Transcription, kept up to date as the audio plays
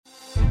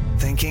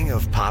Thinking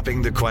of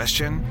popping the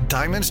question?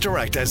 Diamonds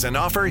Direct has an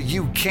offer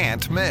you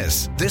can't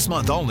miss. This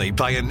month only,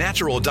 buy a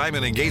natural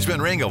diamond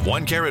engagement ring of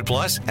 1 carat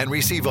plus and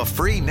receive a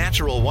free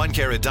natural 1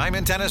 carat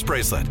diamond tennis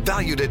bracelet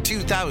valued at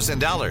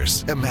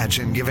 $2,000.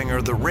 Imagine giving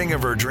her the ring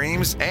of her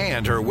dreams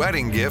and her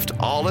wedding gift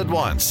all at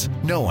once.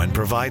 No one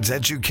provides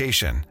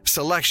education,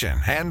 selection,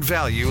 and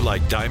value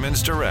like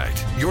Diamonds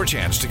Direct. Your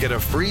chance to get a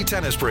free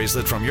tennis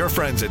bracelet from your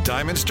friends at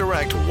Diamonds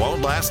Direct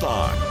won't last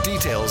long.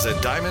 Details at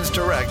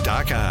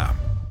diamondsdirect.com.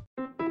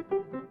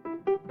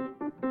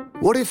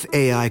 What if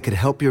AI could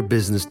help your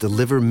business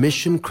deliver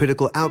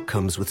mission-critical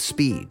outcomes with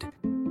speed?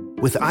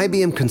 With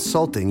IBM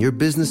Consulting, your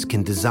business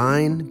can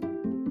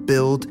design,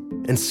 build,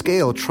 and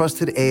scale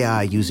trusted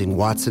AI using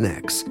Watson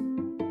X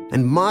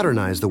and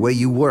modernize the way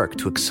you work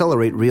to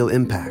accelerate real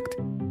impact.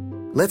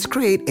 Let's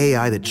create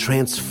AI that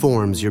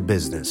transforms your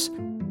business.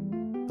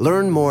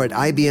 Learn more at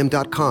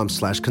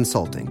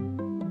ibm.com/consulting.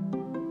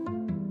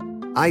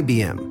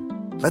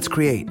 IBM. Let's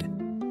create.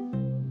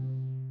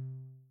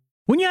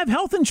 When you have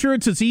health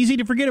insurance, it's easy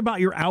to forget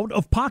about your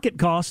out-of-pocket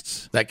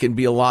costs. That can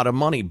be a lot of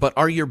money, but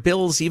are your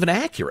bills even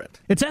accurate?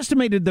 It's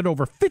estimated that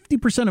over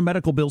 50% of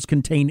medical bills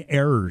contain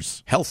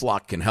errors.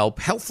 HealthLock can help.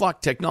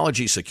 HealthLock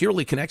technology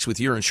securely connects with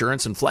your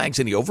insurance and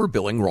flags any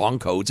overbilling, wrong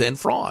codes, and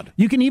fraud.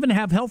 You can even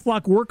have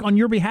HealthLock work on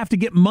your behalf to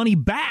get money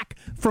back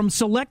from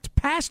select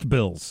past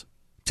bills.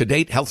 To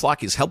date,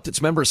 HealthLock has helped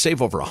its members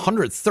save over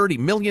 $130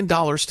 million.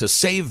 To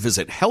save,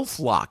 visit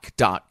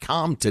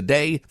healthlock.com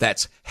today.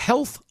 That's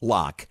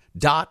healthlock.com.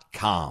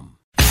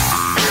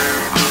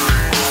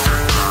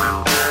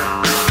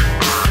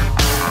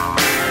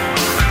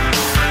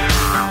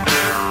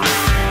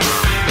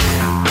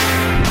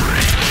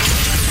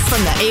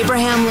 From the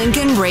Abraham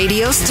Lincoln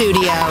Radio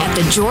Studio at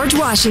the George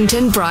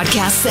Washington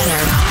Broadcast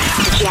Center,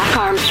 Jack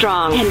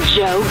Armstrong and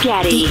Joe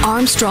Getty. The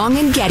Armstrong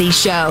and Getty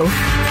Show.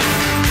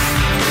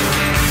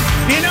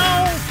 You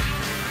know,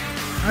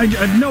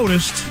 I've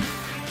noticed,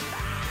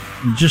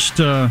 just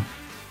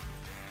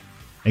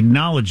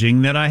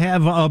acknowledging that I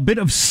have a bit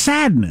of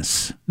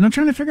sadness. And I'm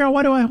trying to figure out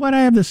why do I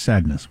have this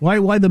sadness?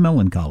 Why the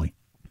melancholy?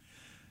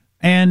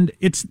 And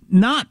it's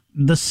not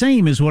the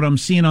same as what I'm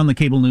seeing on the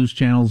cable news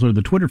channels or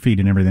the Twitter feed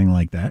and everything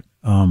like that.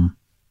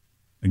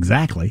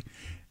 Exactly.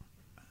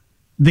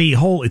 The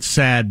whole, it's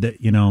sad that,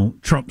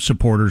 Trump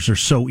supporters are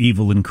so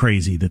evil and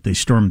crazy that they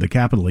stormed the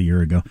Capitol a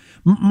year ago.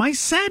 My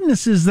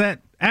sadness is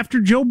that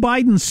after Joe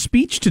Biden's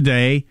speech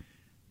today,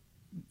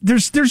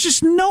 there's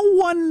just no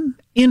one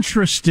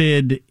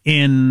interested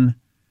in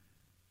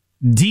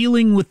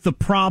dealing with the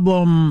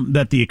problem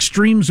that the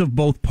extremes of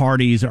both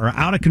parties are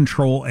out of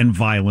control and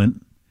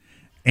violent,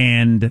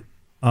 and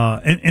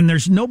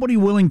there's nobody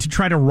willing to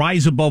try to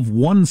rise above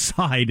one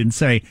side and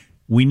say,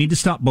 we need to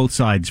stop both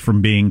sides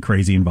from being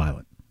crazy and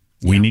violent.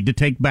 Yeah. We need to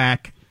take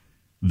back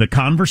the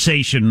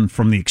conversation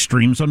from the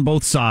extremes on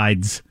both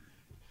sides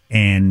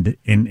and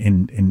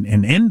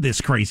end this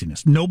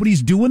craziness.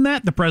 Nobody's doing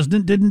that. The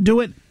president didn't do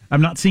it.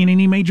 I'm not seeing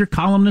any major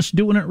columnists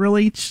doing it,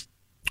 really.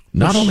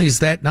 Not only is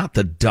that not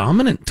the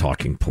dominant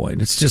talking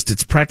point,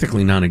 it's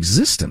practically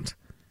non-existent.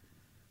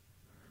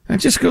 That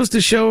just goes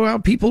to show how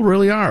people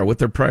really are, what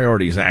their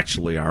priorities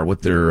actually are,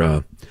 what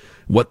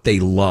they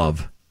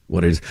love.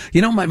 What is,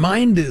 my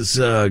mind is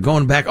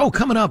going back. Oh,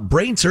 coming up,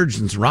 brain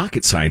surgeons,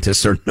 rocket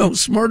scientists are no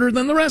smarter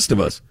than the rest of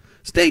us.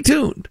 Stay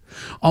tuned.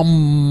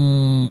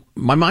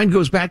 My mind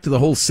goes back to the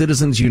whole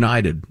Citizens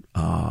United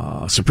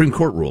Supreme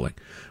Court ruling,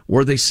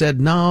 where they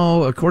said,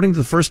 no, according to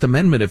the First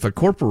Amendment, if a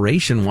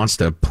corporation wants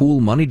to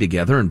pool money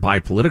together and buy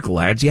political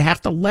ads, you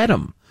have to let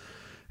them.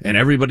 And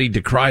everybody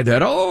decried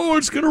that. Oh,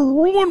 it's going to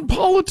ruin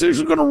politics.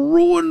 It's going to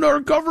ruin our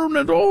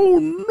government. Oh,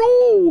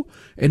 no.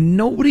 And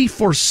nobody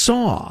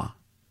foresaw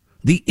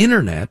the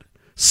internet,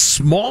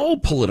 small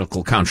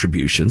political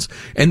contributions,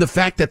 and the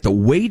fact that the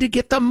way to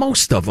get the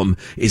most of them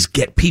is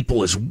get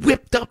people as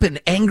whipped up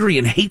and angry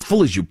and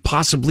hateful as you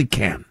possibly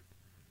can.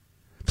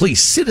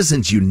 Please,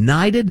 Citizens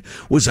United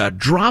was a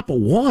drop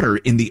of water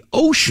in the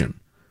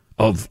ocean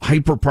of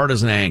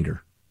hyper-partisan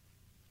anger.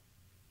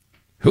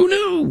 Who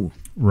knew?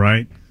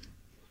 Right.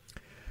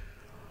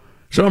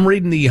 So I'm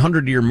reading the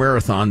 100-Year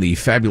Marathon, the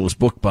fabulous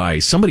book by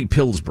somebody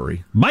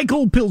Pillsbury.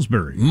 Michael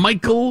Pillsbury.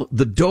 Michael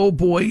the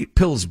Doughboy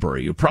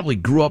Pillsbury, who probably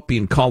grew up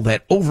being called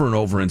that over and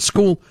over in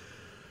school.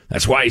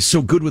 That's why he's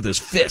so good with his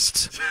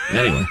fists.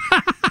 Anyway.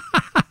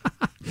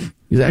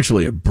 He's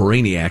actually a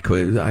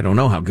brainiac. I don't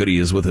know how good he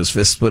is with his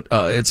fists, but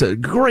it's a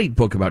great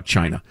book about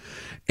China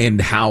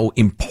and how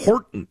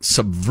important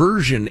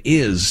subversion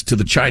is to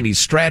the Chinese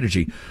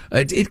strategy.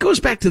 It goes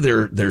back to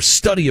their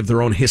study of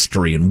their own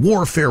history and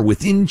warfare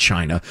within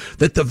China,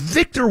 that the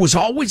victor was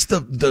always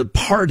the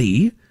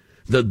party,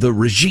 the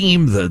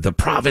regime, the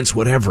province,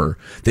 whatever,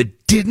 that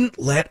didn't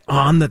let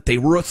on that they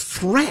were a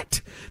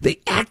threat. They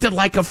acted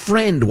like a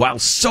friend while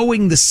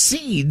sowing the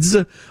seeds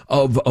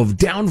of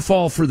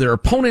downfall for their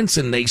opponents,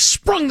 and they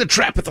sprung the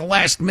trap at the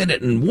last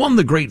minute and won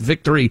the great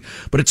victory.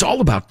 But it's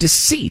all about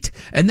deceit,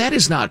 and that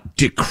is not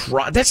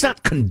that's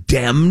not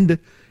condemned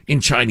in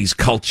Chinese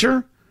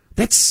culture.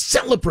 That's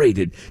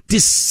celebrated.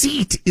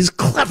 Deceit is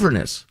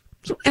cleverness.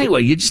 So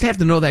anyway, you just have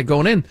to know that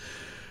going in.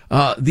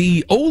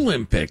 The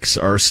Olympics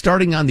are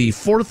starting on the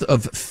 4th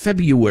of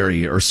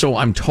February or so,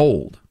 I'm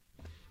told.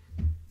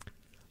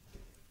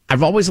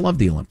 I've always loved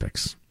the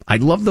Olympics. I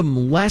love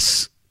them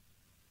less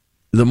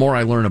the more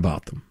I learn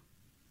about them.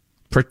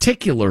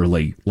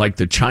 Particularly like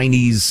the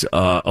Chinese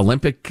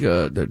Olympic,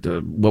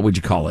 what would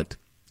you call it?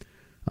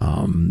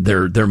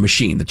 Their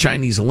machine, the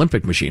Chinese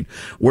Olympic machine,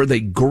 where they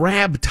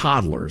grab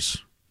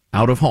toddlers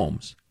out of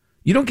homes.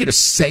 You don't get a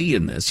say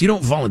in this. You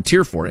don't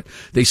volunteer for it.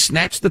 They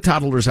snatch the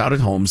toddlers out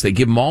of homes. They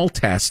give them all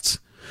tests,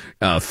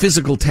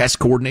 physical tests,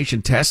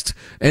 coordination tests,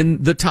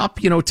 and the top,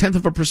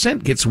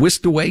 0.1% gets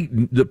whisked away.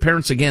 The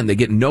parents, again, they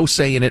get no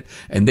say in it,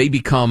 and they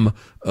become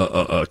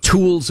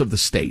tools of the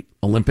state,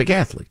 Olympic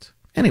athletes.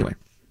 Anyway.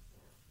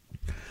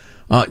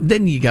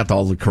 Then you got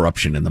all the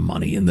corruption and the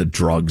money and the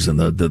drugs and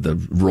the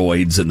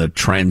roids and the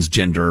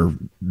transgender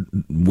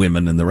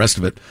women and the rest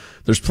of it.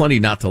 There's plenty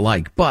not to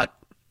like, but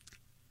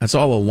that's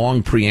all a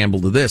long preamble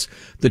to this.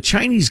 The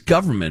Chinese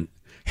government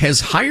has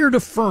hired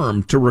a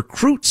firm to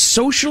recruit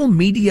social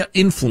media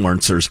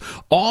influencers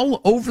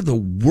all over the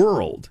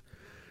world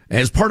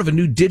as part of a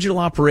new digital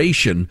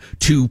operation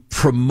to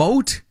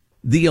promote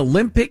the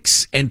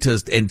Olympics and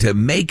to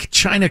make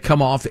China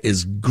come off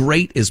as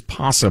great as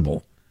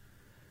possible.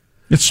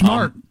 It's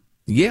smart.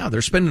 Yeah,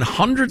 they're spending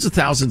hundreds of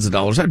thousands of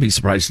dollars. I'd be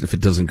surprised if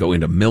it doesn't go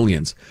into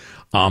millions,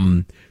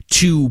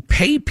 to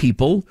pay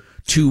people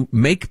to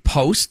make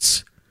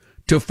posts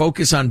to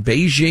focus on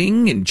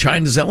Beijing and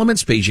China's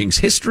elements, Beijing's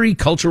history,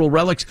 cultural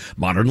relics,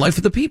 modern life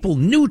of the people,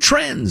 new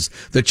trends,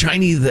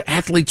 the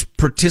athletes'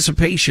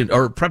 participation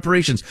or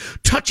preparations,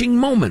 touching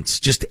moments,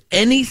 just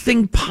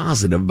anything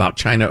positive about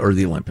China or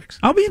the Olympics.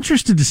 I'll be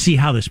interested to see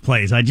how this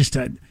plays. I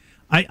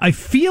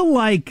feel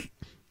like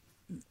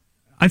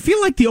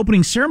the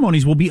opening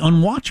ceremonies will be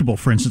unwatchable,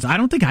 for instance. I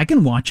don't think I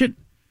can watch it.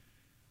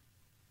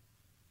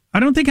 I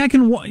don't think I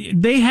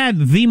can. They had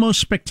the most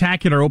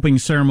spectacular opening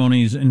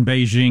ceremonies in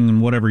Beijing in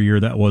whatever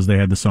year that was. They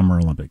had the Summer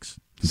Olympics,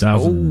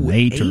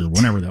 2008 or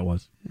whenever that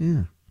was.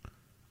 Yeah.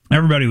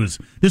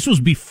 This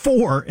was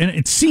before, and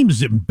it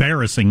seems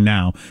embarrassing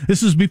now.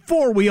 This is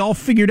before we all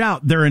figured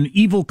out they're an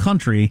evil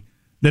country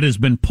that has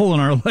been pulling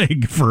our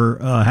leg for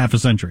half a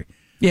century.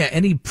 Yeah,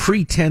 any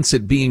pretense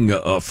at being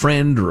a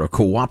friend or a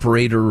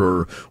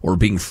cooperator or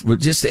being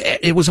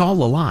it was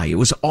all a lie. It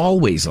was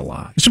always a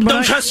lie.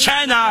 Don't trust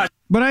China.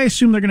 But I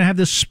assume they're going to have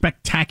this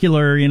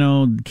spectacular,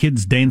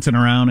 kids dancing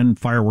around and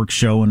fireworks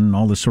show and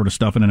all this sort of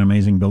stuff in an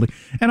amazing building.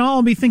 And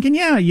I'll be thinking,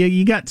 yeah,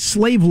 you got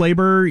slave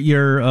labor,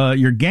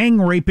 you're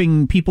gang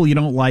raping people you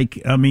don't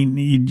like. I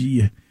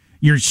mean,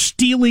 you're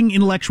stealing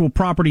intellectual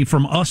property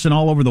from us and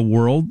all over the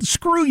world.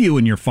 Screw you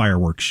and your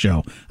fireworks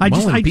show.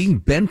 Being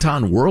bent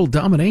on world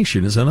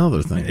domination is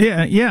another thing.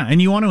 Yeah, and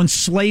you want to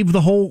enslave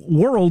the whole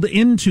world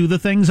into the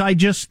things I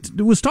just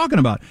was talking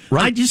about.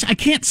 Right. I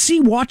can't see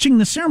watching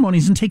the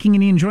ceremonies and taking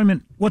any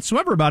enjoyment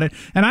whatsoever about it.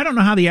 And I don't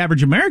know how the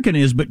average American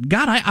is, but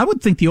God, I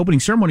would think the opening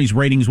ceremonies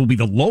ratings will be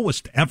the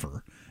lowest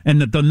ever. And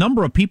that the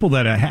number of people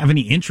that have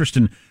any interest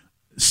in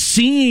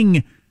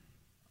seeing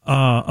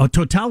a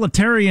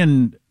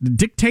totalitarian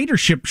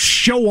dictatorship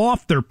show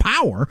off their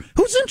power,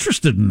 who's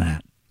interested in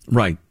that?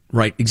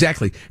 Right,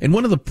 exactly. And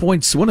one of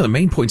the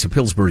main points of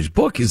Pillsbury's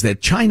book is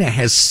that China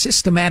has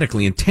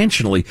systematically,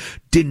 intentionally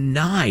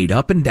denied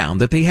up and down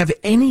that they have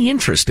any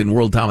interest in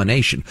world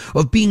domination,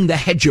 of being the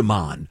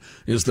hegemon,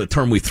 is the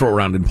term we throw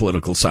around in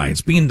political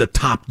science, being the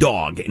top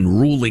dog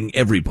and ruling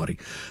everybody.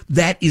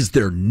 That is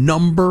their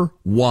number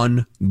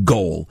one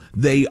goal.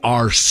 They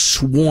are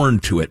sworn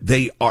to it.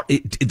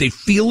 They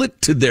feel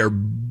it to their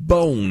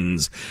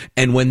bones.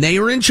 And when they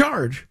are in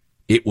charge,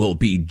 it will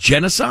be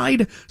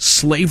genocide,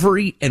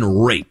 slavery,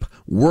 and rape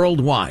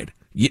worldwide.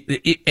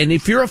 And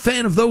if you're a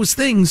fan of those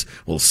things,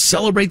 we'll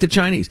celebrate the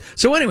Chinese.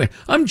 So anyway,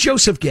 I'm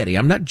Joseph Getty.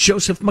 I'm not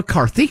Joseph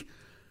McCarthy.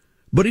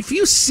 But if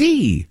you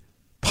see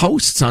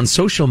posts on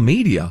social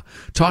media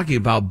talking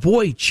about,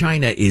 boy,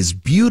 China is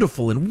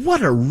beautiful and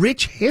what a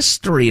rich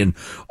history, and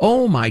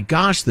oh my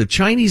gosh, the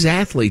Chinese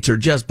athletes are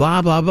just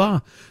blah, blah,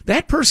 blah,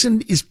 that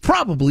person is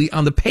probably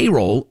on the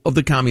payroll of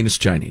the communist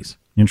Chinese.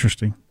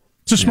 Interesting.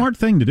 It's a smart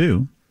thing to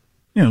do.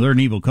 They're an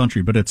evil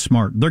country, but it's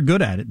smart. They're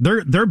good at it.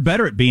 They're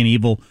better at being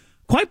evil,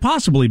 quite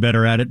possibly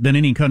better at it than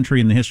any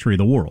country in the history of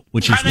the world,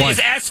 which is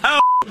that's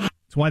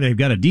why they've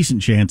got a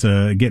decent chance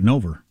of getting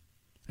over.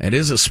 It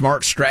is a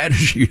smart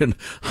strategy, and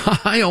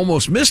I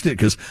almost missed it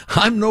because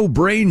I'm no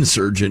brain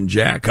surgeon,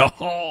 Jack.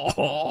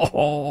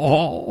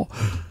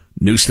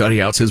 New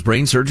study out says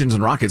brain surgeons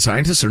and rocket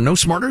scientists are no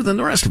smarter than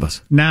the rest of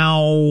us. Now,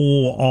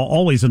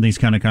 always in these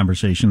kind of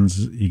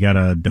conversations, you got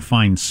to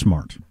define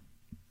smart.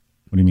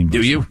 What do you mean by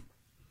smart? Do you?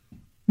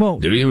 Well,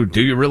 do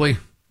you really?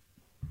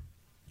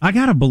 I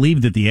got to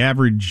believe that the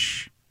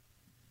average,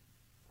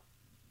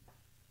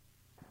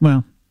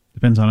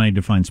 depends on how you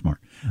define smart.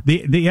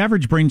 The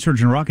average brain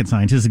surgeon or rocket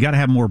scientist has got to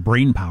have more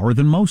brain power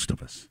than most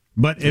of us.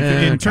 But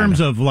in terms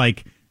of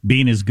like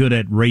being as good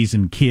at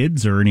raising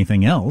kids or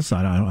anything else,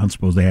 I don't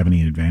suppose they have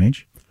any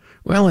advantage.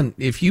 Well, and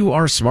if you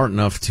are smart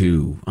enough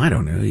to, I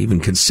don't know, even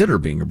consider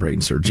being a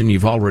brain surgeon,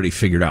 you've already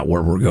figured out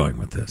where we're going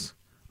with this.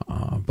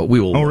 But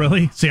we will. Oh,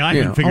 really? See, I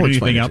haven't figured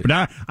anything out,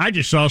 but I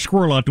just saw a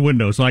squirrel out the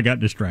window, so I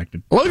got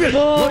distracted. Look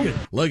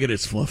at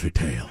its fluffy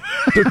tail.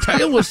 Their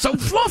tail was so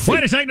fluffy.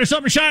 Wait a second, there's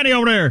something shiny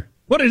over there.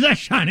 What is that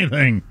shiny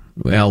thing?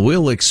 Well,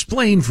 we'll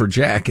explain for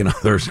Jack and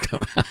others.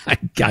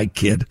 I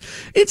kid.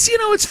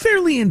 It's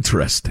fairly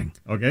interesting.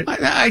 Okay.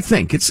 I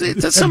think it's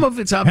some of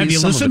it's obvious. Have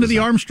you listened to the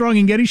Armstrong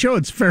and Getty show?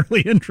 It's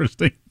fairly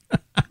interesting.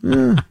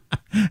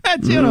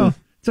 That's,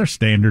 it's our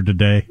standard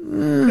today.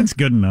 It's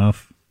good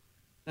enough.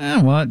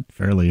 What?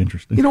 Fairly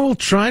interesting. We'll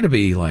try to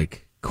be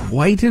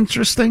quite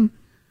interesting,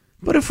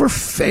 but if we're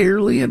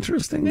fairly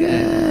interesting,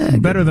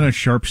 better than a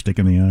sharp stick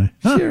in the eye.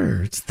 Huh?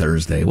 Sure, it's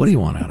Thursday. What do you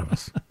want out of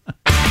us?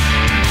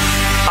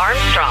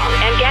 Armstrong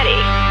and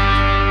Getty.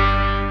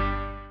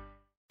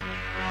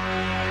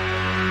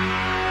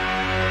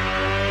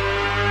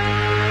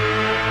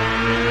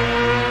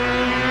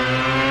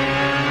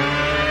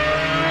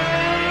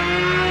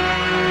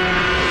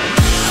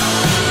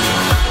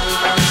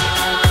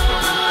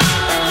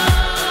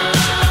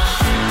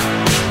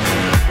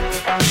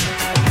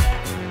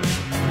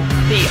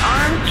 The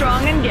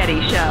Armstrong and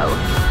Getty Show.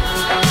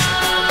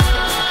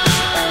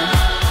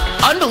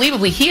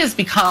 Unbelievably, he has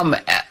become,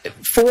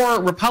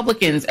 for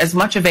Republicans, as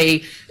much of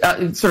a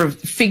sort of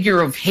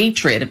figure of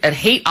hatred, a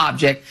hate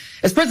object,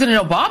 as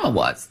President Obama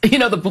was.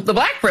 The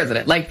black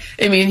president.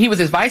 He was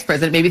his vice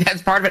president. Maybe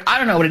that's part of it. I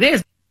don't know what it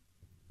is.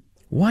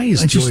 Why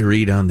is Joy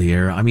Reid on the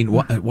air? I mean,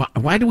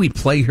 why do we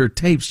play her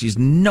tapes? She's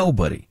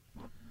nobody.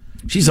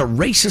 She's a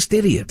racist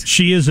idiot.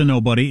 She is a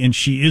nobody, and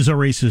she is a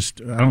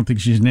racist. I don't think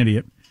she's an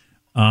idiot.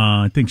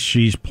 I think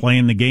she's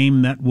playing the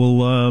game that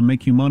will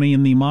make you money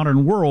in the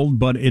modern world,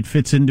 but it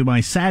fits into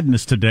my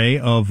sadness today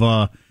of,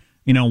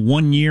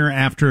 1 year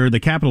after the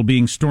Capitol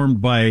being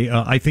stormed by,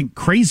 I think,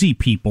 crazy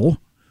people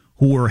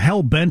who were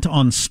hell-bent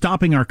on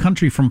stopping our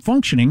country from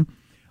functioning.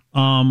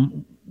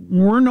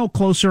 We're no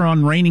closer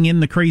on reining in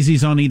the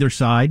crazies on either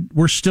side.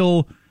 We're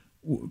still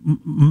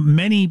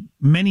many,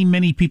 many,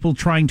 many people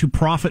trying to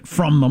profit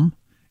from them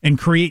and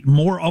create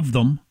more of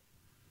them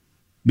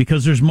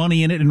because there's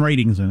money in it and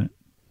ratings in it.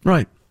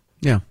 Right.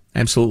 Yeah,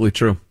 absolutely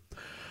true.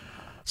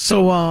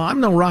 So I'm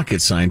no rocket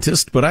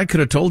scientist, but I could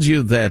have told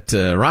you that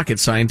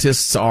rocket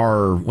scientists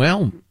are,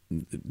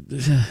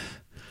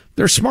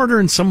 they're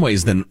smarter in some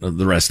ways than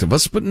the rest of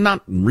us, but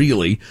not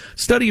really.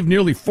 Study of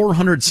nearly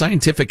 400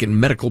 scientific and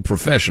medical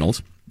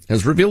professionals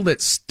has revealed that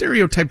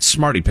stereotyped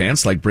smarty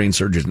pants like brain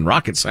surgeons and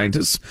rocket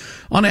scientists,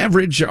 on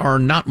average, are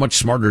not much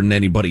smarter than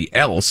anybody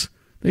else.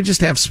 They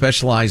just have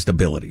specialized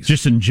abilities.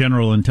 Just in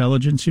general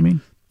intelligence, you mean?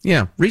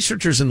 Yeah,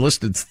 researchers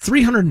enlisted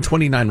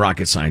 329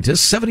 rocket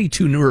scientists,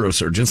 72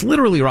 neurosurgeons,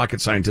 literally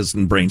rocket scientists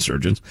and brain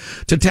surgeons,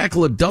 to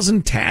tackle a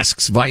dozen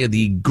tasks via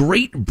the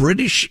Great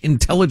British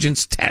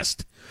Intelligence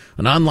Test,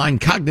 an online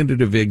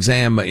cognitive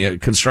exam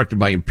constructed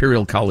by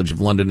Imperial College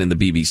of London and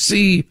the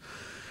BBC.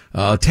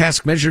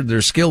 Task measured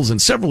their skills in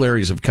several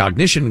areas of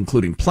cognition,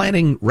 including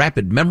planning,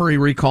 rapid memory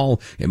recall,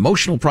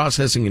 emotional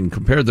processing, and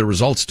compared their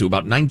results to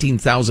about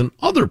 19,000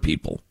 other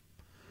people.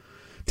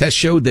 Tests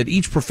showed that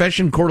each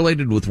profession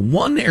correlated with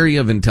one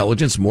area of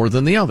intelligence more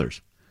than the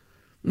others.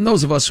 And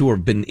those of us who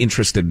have been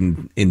interested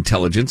in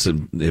intelligence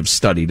and have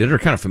studied it are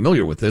kind of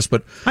familiar with this.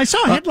 But I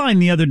saw a headline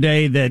the other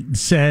day that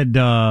said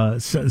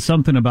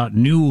something about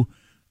new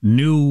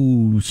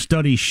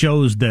study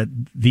shows that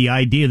the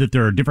idea that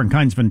there are different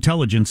kinds of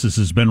intelligences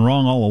has been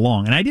wrong all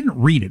along. And I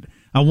didn't read it.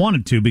 I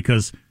wanted to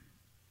because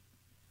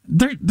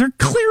there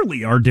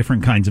clearly are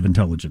different kinds of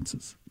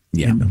intelligences.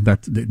 Yeah,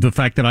 that's the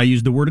fact that I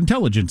use the word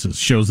intelligences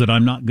shows that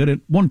I'm not good at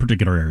one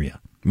particular area.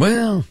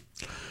 Well,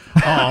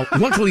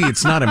 luckily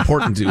it's not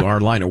important to our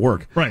line of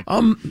work. Right.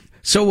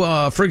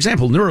 So, for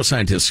example,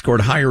 neuroscientists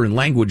scored higher in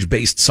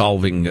language-based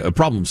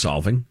problem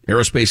solving.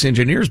 Aerospace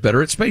engineers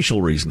better at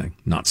spatial reasoning.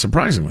 Not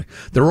surprisingly,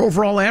 their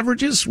overall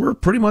averages were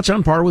pretty much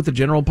on par with the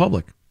general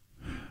public.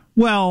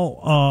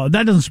 Well,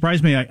 that doesn't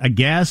surprise me, I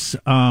guess.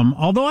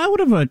 Although I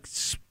would have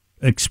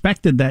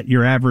expected that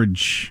your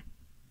average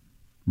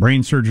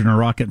brain surgeon or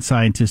rocket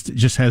scientist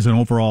just has an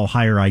overall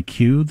higher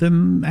IQ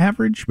than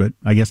average, but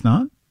I guess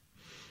not.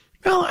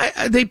 Well,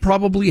 they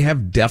probably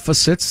have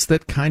deficits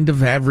that kind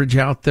of average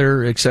out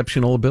their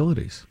exceptional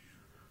abilities.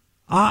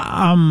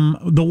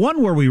 The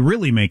one where we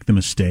really make the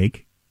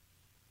mistake,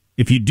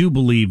 if you do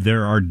believe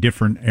there are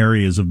different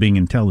areas of being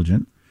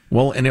intelligent.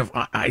 Well, and if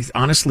I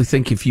honestly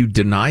think if you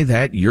deny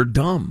that, you're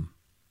dumb.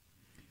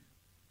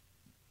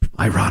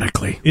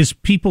 Ironically, is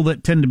people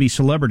that tend to be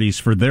celebrities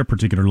for their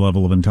particular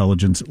level of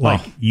intelligence, like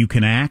you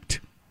can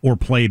act or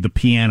play the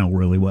piano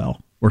really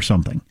well or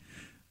something.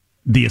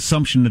 The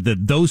assumption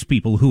that those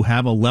people who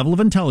have a level of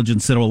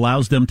intelligence that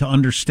allows them to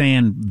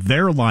understand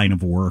their line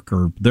of work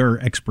or their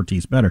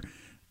expertise better,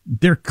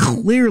 they're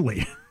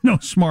clearly no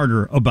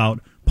smarter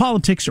about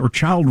politics or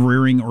child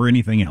rearing or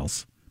anything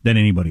else than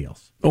anybody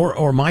else.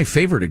 Or my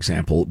favorite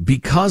example,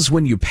 because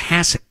when you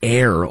pass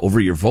air over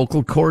your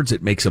vocal cords,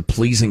 it makes a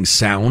pleasing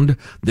sound.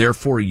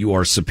 Therefore, you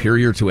are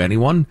superior to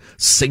anyone.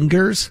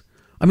 Singers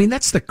I mean,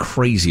 that's the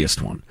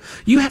craziest one.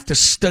 You have to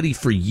study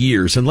for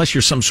years, unless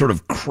you're some sort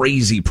of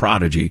crazy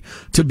prodigy,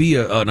 to be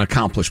an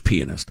accomplished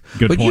pianist.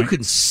 Good but point. you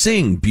can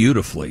sing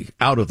beautifully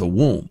out of the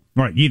womb.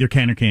 Right, you either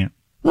can or can't.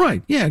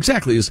 Right, yeah,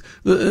 exactly. As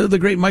the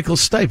great Michael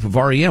Stipe of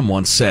REM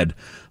once said,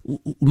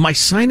 my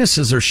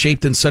sinuses are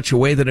shaped in such a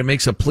way that it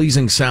makes a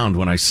pleasing sound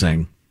when I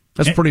sing.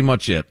 That's pretty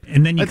much it.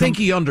 And then I think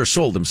he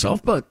undersold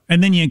himself, but...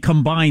 And then you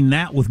combine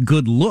that with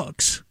good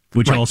looks,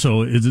 which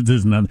also is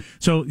another.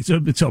 So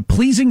it's a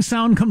pleasing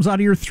sound comes out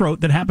of your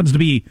throat that happens to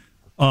be,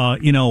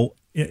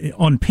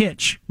 on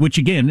pitch, which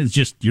again is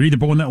just you're either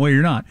born that way or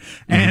you're not,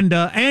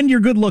 and you're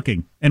good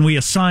looking, and we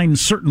assign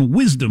certain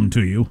wisdom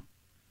to you.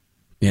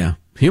 Yeah,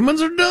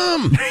 humans are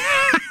dumb.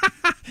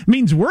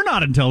 Means we're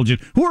not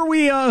intelligent. Who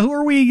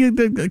are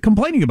we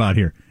complaining about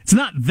here? It's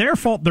not their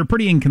fault they're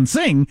pretty and can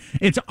sing.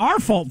 It's our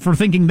fault for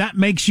thinking that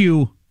makes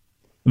you,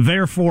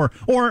 therefore,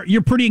 or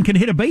you're pretty and can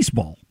hit a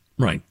baseball.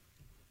 Right.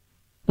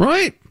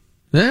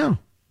 Yeah.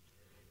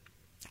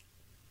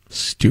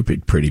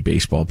 Stupid, pretty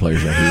baseball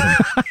players. I hate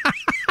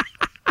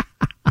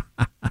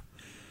them.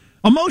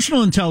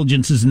 Emotional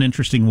intelligence is an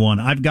interesting one.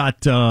 I've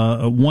got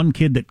one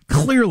kid that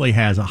clearly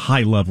has a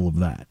high level of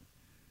that.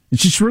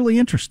 It's just really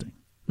interesting.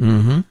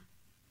 Mm-hmm.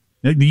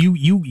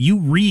 You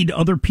read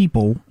other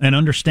people and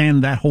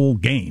understand that whole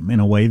game in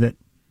a way that,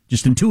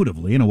 just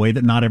intuitively, in a way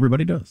that not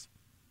everybody does.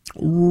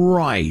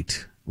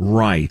 Right.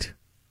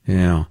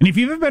 Yeah. And if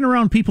you've ever been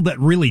around people that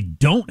really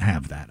don't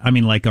have that, I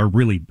mean, like are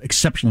really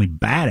exceptionally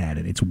bad at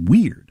it, it's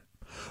weird.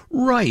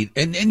 Right.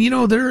 And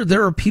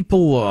there are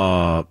people,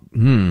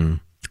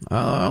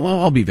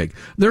 I'll be vague.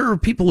 There are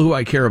people who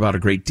I care about a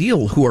great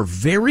deal who are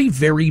very,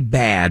 very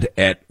bad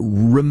at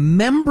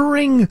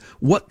remembering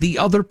what the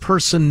other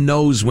person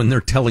knows when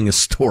they're telling a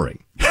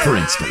story, for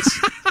instance.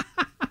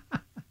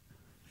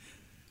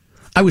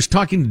 I was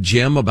talking to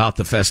Jim about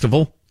the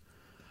festival.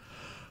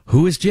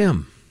 Who is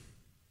Jim?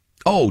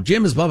 Oh,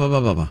 Jim is blah, blah, blah,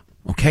 blah, blah.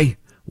 Okay.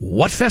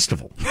 What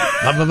festival?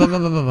 Blah, blah, blah, blah,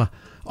 blah, blah.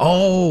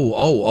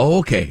 Oh,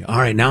 okay. All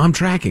right. Now I'm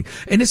tracking.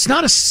 And it's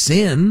not a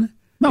sin.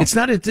 No. It's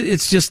not.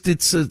 It's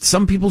just.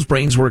 Some people's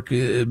brains work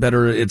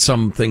better at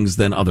some things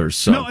than others.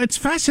 So. No, it's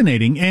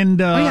fascinating,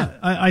 and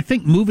I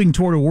think moving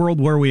toward a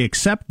world where we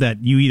accept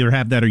that you either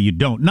have that or you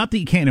don't. Not that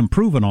you can't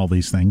improve on all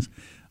these things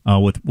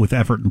with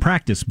effort and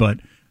practice, but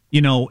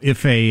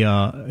if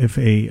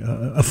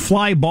a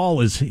fly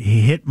ball is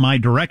hit my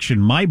direction,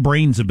 my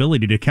brain's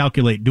ability to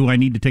calculate do I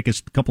need to take a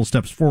couple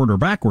steps forward or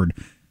backward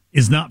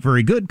is not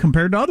very good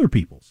compared to other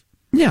people's.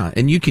 Yeah,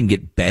 and you can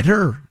get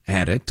better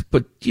at it,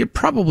 but you're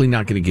probably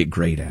not going to get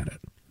great at it.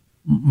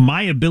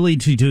 My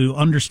ability to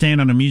understand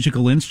on a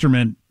musical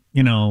instrument,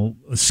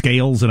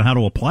 scales and how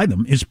to apply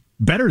them is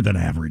better than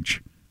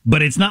average.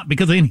 But it's not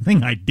because of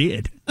anything I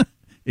did.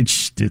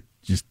 It's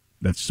just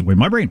that's the way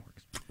my brain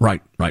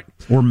works. Right.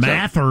 Or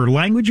math or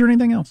language or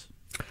anything else.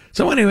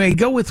 So anyway,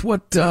 go with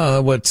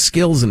what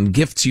skills and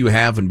gifts you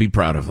have and be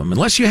proud of them.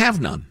 Unless you have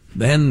none,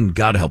 then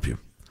God help you.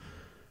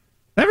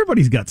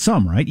 Everybody's got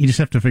some, right? You just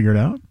have to figure it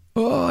out.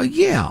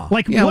 Yeah.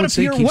 Like, what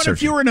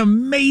if you were an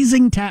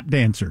amazing tap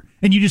dancer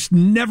and you just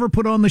never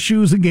put on the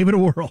shoes and gave it a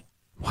whirl?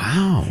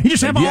 Wow. You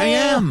just have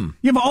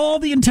all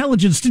the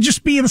intelligence to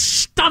just be a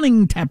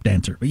stunning tap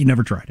dancer, but you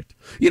never tried it.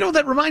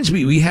 That reminds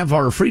me, we have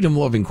our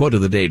freedom-loving quote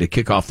of the day to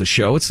kick off the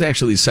show. It's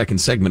actually the second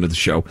segment of the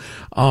show.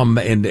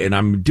 And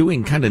I'm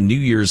doing kind of New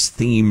Year's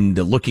themed,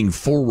 looking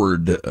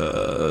forward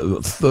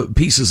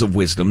pieces of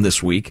wisdom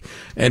this week.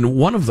 And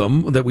one of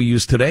them that we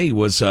used today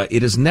was,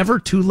 it is never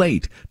too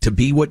late to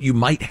be what you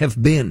might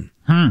have been.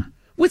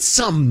 With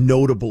some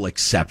notable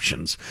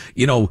exceptions.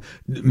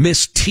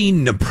 Miss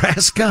Teen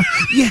Nebraska?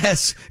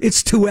 Yes,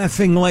 it's too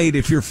effing late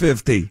if you're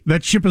 50.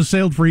 That ship has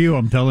sailed for you,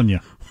 I'm telling you.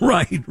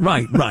 Right.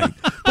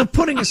 But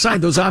putting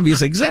aside those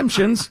obvious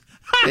exceptions,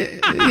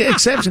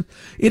 it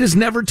is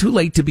never too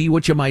late to be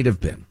what you might have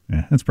been.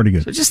 Yeah, that's pretty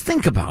good. So just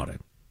think about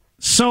it.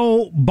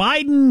 So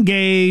Biden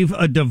gave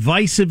a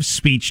divisive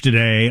speech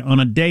today on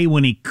a day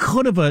when he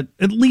could have at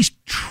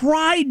least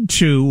tried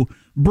to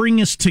bring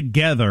us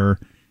together.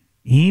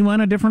 He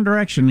went a different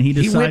direction. He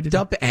decided. He whipped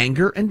up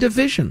anger and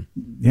division.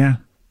 Yeah,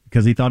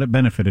 because he thought it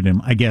benefited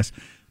him, I guess.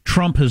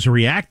 Trump has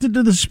reacted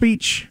to the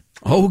speech.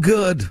 Oh,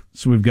 good.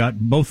 So we've got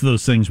both of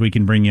those things we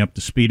can bring you up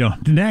to speed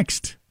on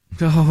next.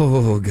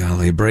 Oh,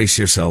 golly. Brace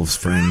yourselves,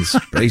 friends.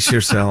 Brace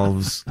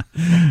yourselves.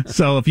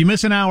 So if you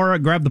miss an hour,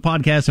 grab the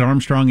podcast at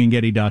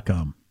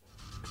ArmstrongandGetty.com.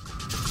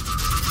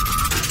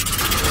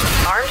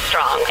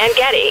 Armstrong and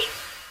Getty.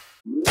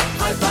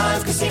 High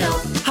Five Casino.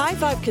 High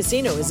Five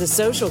Casino is a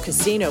social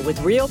casino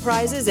with real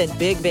prizes and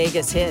big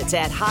Vegas hits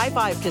at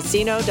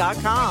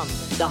highfivecasino.com.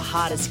 The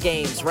hottest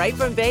games right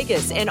from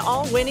Vegas, and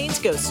all winnings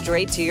go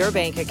straight to your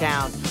bank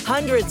account.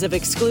 Hundreds of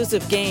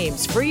exclusive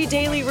games, free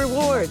daily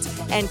rewards,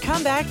 and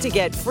come back to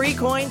get free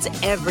coins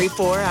every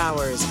 4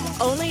 hours.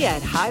 Only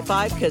at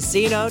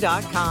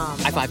highfivecasino.com.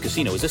 High Five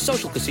Casino is a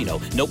social casino.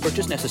 No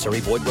purchase necessary.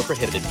 Void where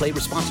prohibited. Play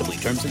responsibly.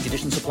 Terms and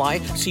conditions apply.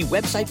 See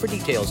website for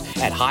details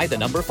at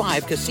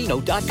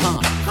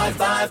high5casino.com. High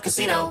Five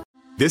Casino.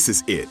 This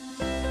is it.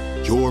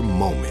 Your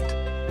moment.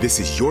 This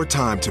is your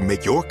time to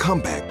make your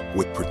comeback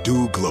with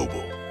Purdue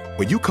Global.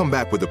 When you come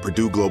back with a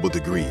Purdue Global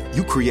degree,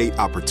 you create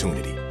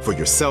opportunity for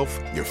yourself,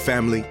 your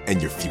family,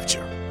 and your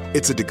future.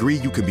 It's a degree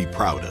you can be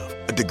proud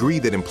of, a degree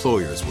that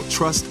employers will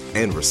trust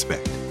and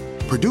respect.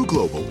 Purdue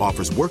Global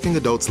offers working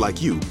adults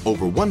like you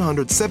over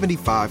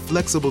 175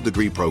 flexible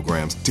degree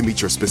programs to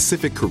meet your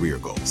specific career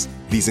goals.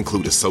 These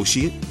include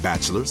associate,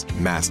 bachelor's,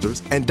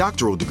 master's, and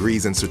doctoral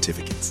degrees and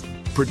certificates.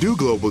 Purdue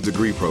Global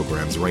degree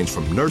programs range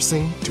from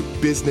nursing to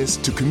business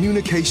to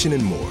communication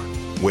and more.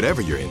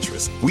 Whatever your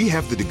interest, we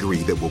have the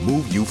degree that will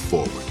move you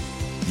forward.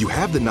 You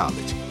have the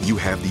knowledge, you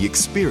have the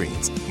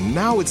experience.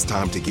 Now it's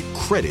time to get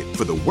credit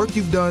for the work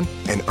you've done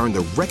and earn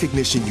the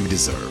recognition you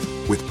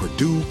deserve with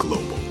Purdue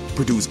Global,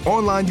 Purdue's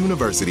online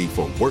university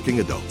for working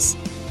adults.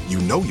 You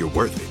know you're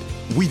worth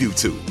it. We do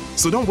too.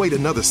 So don't wait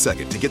another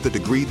second to get the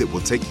degree that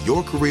will take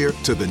your career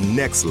to the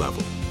next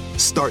level.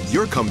 Start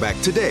your comeback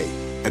today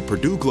at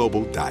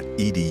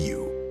purdueglobal.edu.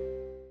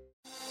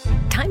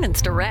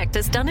 Diamonds Direct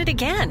has done it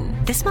again.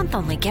 This month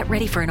only, get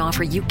ready for an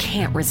offer you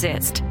can't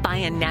resist. Buy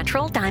a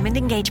natural diamond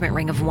engagement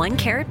ring of 1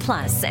 carat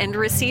plus and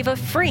receive a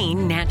free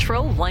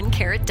natural 1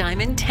 carat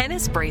diamond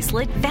tennis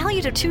bracelet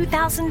valued at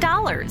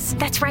 $2,000.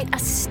 That's right, a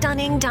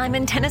stunning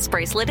diamond tennis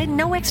bracelet at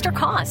no extra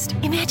cost.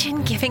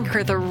 Imagine giving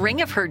her the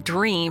ring of her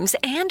dreams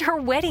and her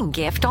wedding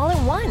gift all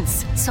at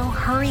once. So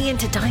hurry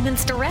into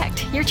Diamonds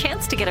Direct. Your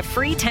chance to get a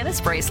free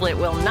tennis bracelet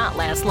will not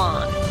last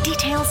long.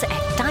 Details at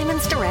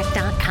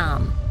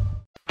diamondsdirect.com.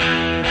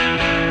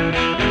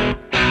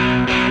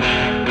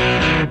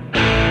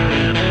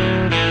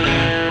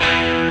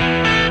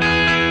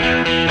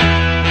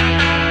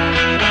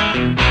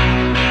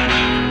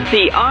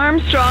 The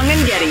Armstrong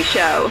and Getty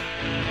Show.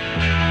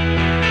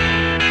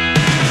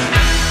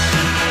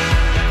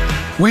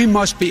 We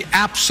must be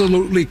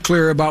absolutely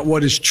clear about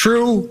what is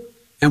true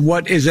and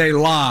what is a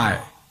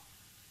lie.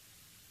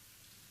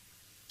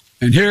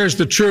 And here's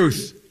the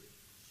truth.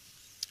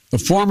 The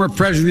former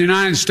President of the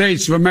United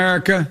States of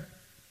America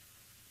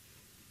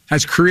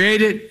has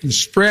created and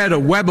spread a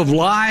web of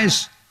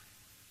lies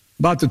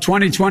about the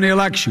 2020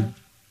 election.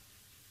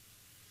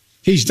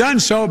 He's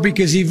done so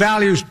because he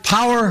values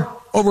power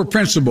over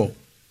principle,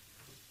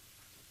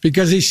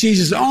 because he sees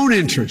his own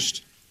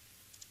interest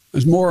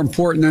as more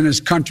important than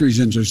his country's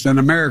interest, than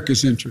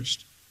America's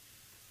interest,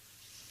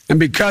 and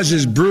because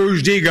his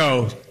bruised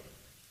ego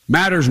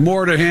matters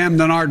more to him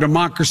than our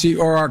democracy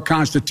or our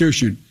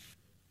Constitution.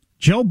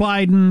 Joe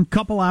Biden, a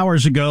couple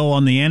hours ago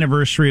on the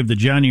anniversary of the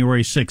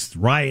January 6th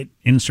riot,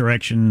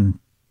 insurrection,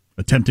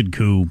 attempted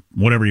coup,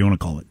 whatever you want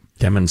to call it.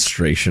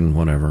 Demonstration,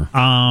 whatever.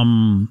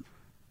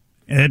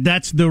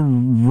 That's the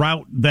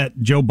route that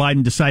Joe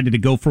Biden decided to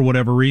go for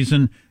whatever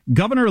reason.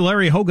 Governor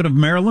Larry Hogan of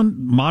Maryland,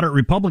 moderate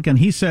Republican,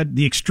 he said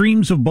the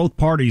extremes of both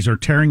parties are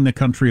tearing the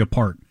country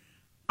apart.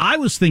 I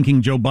was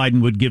thinking Joe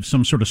Biden would give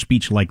some sort of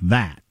speech like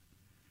that,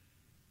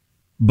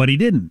 but he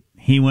didn't.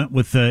 He went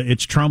with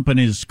it's Trump and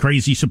his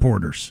crazy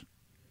supporters.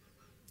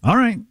 All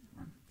right.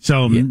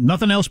 So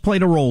nothing else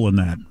played a role in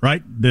that,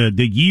 right? The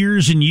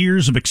years and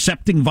years of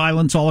accepting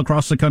violence all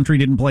across the country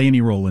didn't play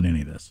any role in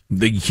any of this.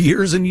 The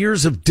years and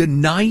years of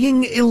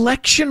denying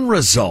election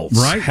results.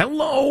 Right.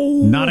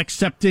 Hello. Not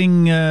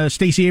accepting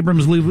Stacey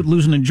Abrams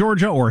losing in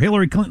Georgia, or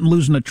Hillary Clinton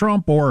losing to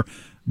Trump, or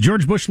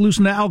George Bush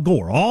losing to Al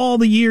Gore. All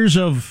the years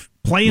of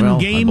playing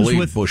games I believe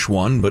with Bush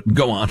won, but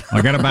go on.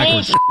 I got it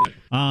backwards.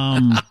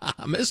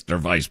 Mr.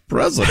 Vice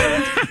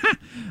President.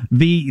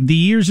 The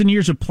years and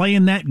years of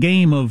playing that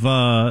game of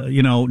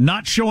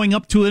not showing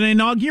up to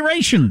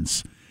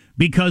inaugurations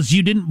because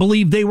you didn't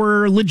believe they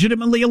were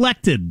legitimately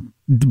elected.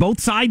 Both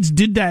sides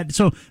did that.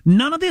 So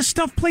none of this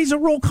stuff plays a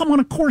role. Come on,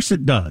 of course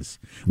it does.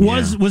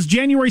 Was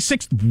January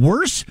 6th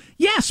worse?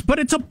 Yes, but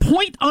it's a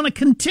point on a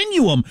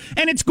continuum,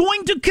 and it's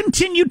going to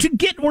continue to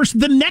get worse.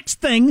 The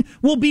next thing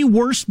will be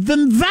worse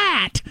than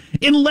that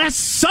unless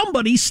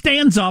somebody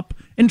stands up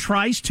and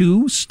tries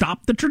to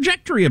stop the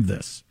trajectory of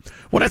this.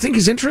 What I think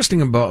is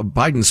interesting about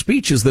Biden's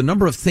speech is the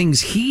number of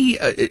things he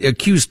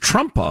accused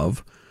Trump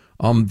of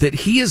that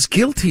he is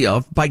guilty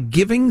of by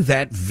giving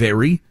that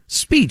very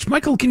speech.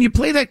 Michael, can you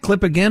play that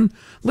clip again?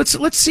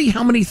 Let's see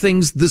how many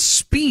things the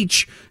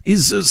speech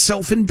is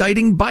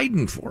self-indicting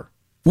Biden for.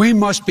 We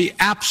must be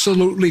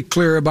absolutely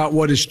clear about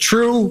what is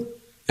true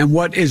and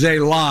what is a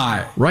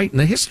lie. Right, in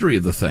the history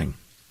of the thing.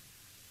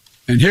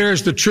 And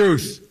here's the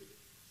truth.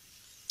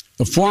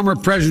 The former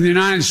President of the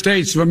United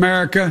States of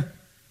America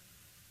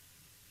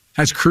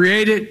has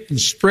created and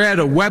spread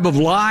a web of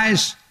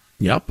lies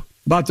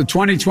about the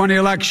 2020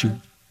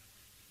 election.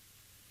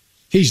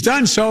 He's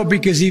done so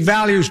because he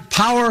values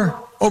power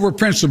over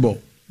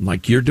principle.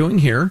 Like you're doing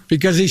here.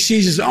 Because he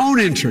sees his own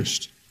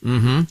interest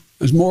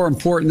as more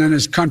important than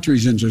his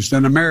country's interest,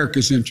 than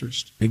America's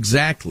interest.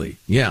 Exactly,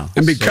 yeah.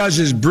 And because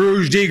his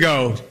bruised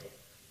ego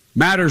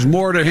matters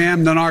more to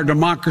him than our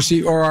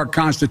democracy or our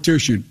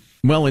Constitution.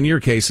 Well, in your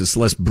case, it's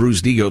less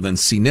bruised ego than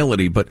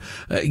senility. But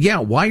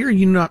why are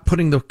you not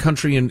putting the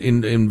country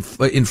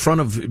in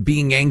front of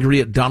being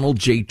angry at Donald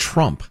J.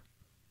 Trump?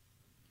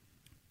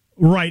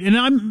 Right,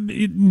 and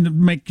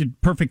make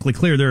it perfectly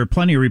clear, there are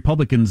plenty of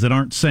Republicans that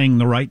aren't saying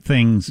the right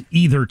things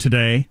either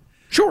today.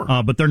 Sure.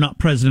 But they're not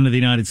president of the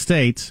United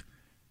States.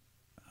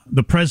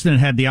 The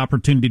president had the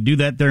opportunity to do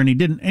that there, and he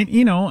didn't. And,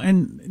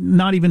 and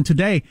not even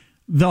today.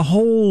 The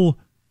whole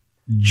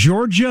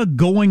Georgia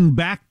going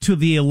back to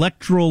the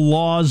electoral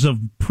laws of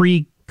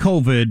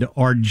pre-COVID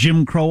are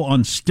Jim Crow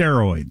on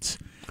steroids.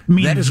 I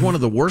mean, that is one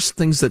of the worst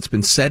things that's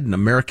been said in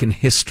American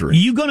history.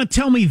 You going to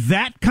tell me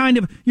that kind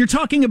of... You're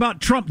talking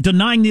about Trump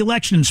denying the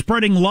election and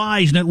spreading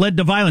lies, and it led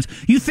to violence.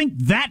 You think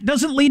that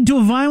doesn't lead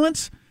to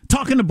violence?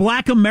 Talking to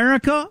black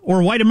America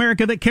or white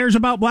America that cares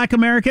about black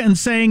America and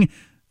saying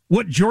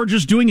what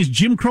Georgia's doing is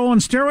Jim Crow on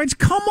steroids?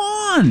 Come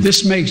on!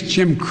 This makes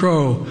Jim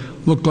Crow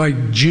look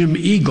like Jim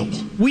Eagle.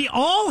 We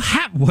all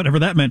have... Whatever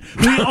that meant.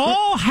 We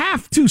all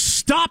have to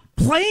stop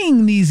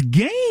playing these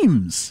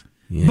games.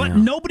 Yeah. But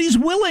nobody's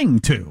willing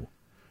to.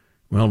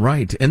 Well,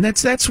 right. And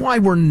that's why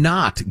we're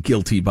not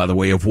guilty, by the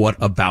way, of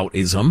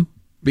whataboutism,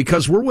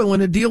 because we're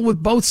willing to deal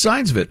with both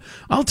sides of it.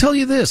 I'll tell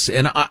you this,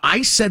 and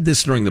I said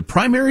this during the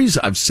primaries.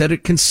 I've said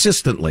it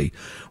consistently.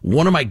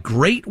 One of my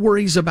great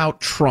worries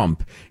about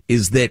Trump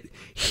is that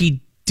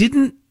he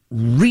didn't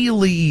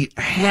really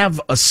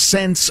have a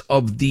sense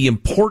of the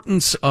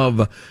importance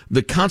of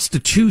the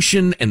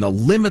Constitution and the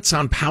limits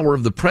on power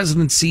of the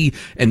presidency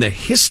and the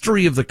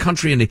history of the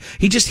country. And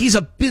he's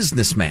a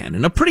businessman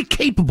and a pretty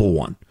capable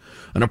one.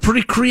 And a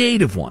pretty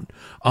creative one.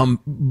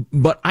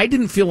 But I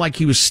didn't feel like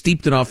he was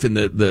steeped enough in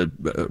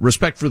the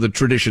respect for the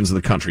traditions of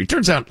the country. It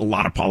turns out a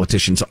lot of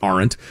politicians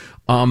aren't.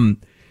 And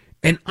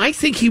I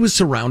think he was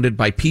surrounded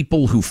by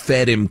people who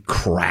fed him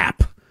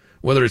crap.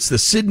 Whether it's the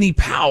Sidney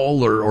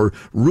Powell or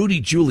Rudy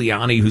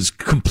Giuliani, who's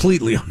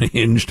completely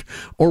unhinged,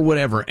 or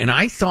whatever. And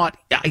I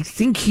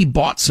think he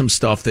bought some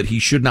stuff that he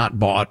should not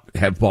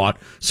have bought,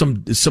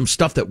 some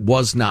stuff that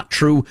was not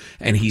true,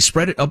 and he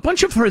spread it. A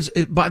bunch of his,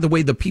 by the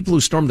way, the people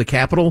who stormed the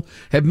Capitol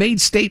have made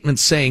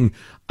statements saying,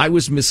 I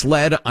was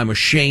misled, I'm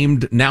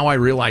ashamed, now I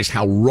realize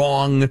how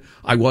wrong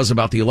I was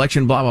about the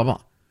election, blah, blah,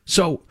 blah.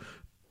 So,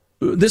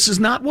 this is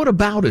not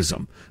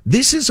whataboutism.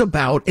 This is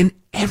about, and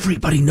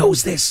everybody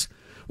knows this,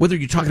 whether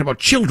you're talking about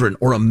children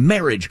or a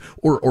marriage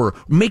or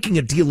making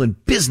a deal in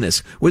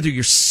business, whether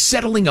you're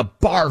settling a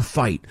bar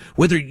fight,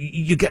 whether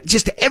you got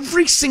just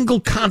every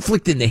single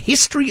conflict in the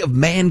history of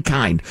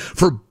mankind,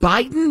 for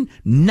Biden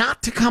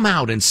not to come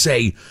out and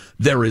say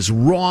there is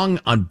wrong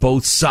on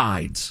both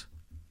sides.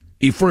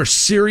 If we're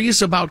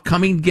serious about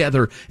coming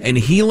together and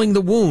healing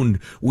the wound,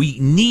 we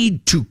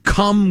need to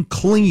come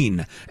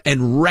clean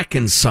and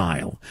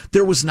reconcile.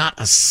 There was not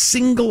a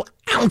single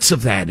ounce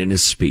of that in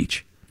his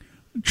speech.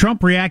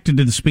 Trump reacted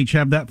to the speech.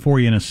 Have that for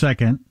you in a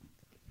second.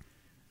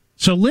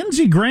 So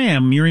Lindsey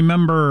Graham, you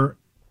remember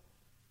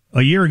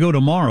a year ago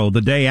tomorrow,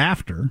 the day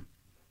after,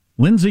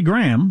 Lindsey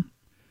Graham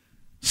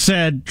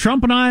said,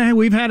 Trump and I,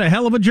 we've had a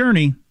hell of a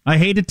journey. I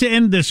hate it to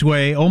end this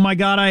way. Oh, my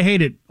God, I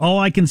hate it. All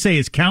I can say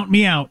is count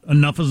me out.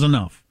 Enough is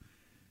enough.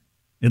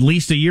 At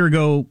least a year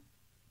ago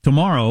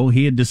tomorrow,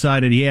 he had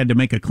decided he had to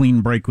make a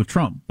clean break with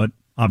Trump. But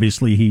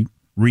obviously he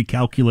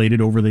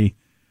recalculated over the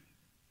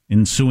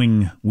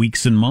ensuing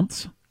weeks and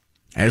months.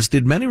 As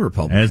did many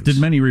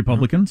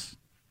Republicans.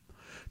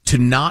 To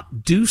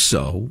not do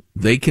so,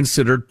 they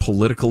considered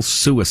political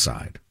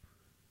suicide.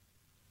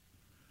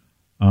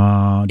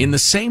 In the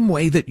same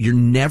way that you're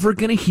never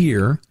going to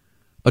hear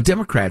a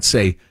Democrat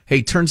say,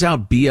 hey, turns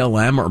out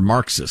BLM are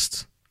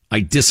Marxists. I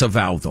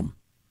disavow them.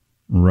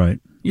 Right.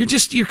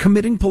 You're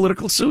committing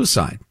political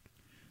suicide.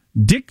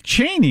 Dick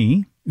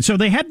Cheney, so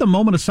they had the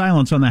moment of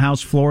silence on the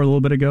House floor a little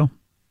bit ago,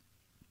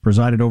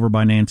 presided over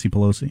by Nancy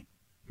Pelosi.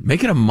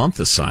 Make it a month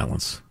of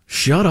silence.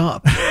 Shut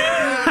up.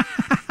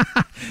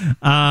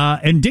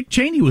 And Dick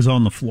Cheney was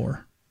on the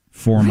floor,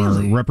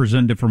 former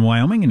representative from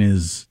Wyoming, and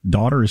his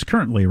daughter is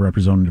currently a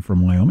representative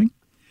from Wyoming.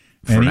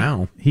 For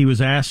now. He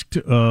was asked,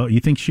 you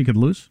think she could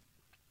lose?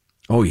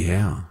 Oh,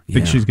 yeah.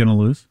 Think she's going to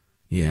lose?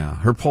 Yeah.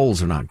 Her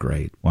polls are not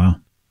great. Wow.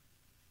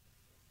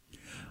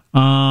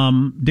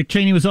 Dick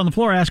Cheney was on the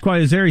floor, asked why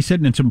he was there. He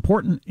said,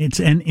 it's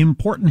an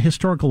important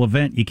historical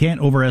event. You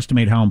can't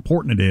overestimate how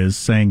important it is,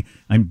 saying,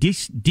 I'm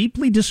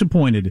deeply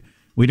disappointed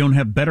we don't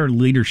have better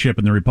leadership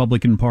in the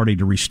Republican Party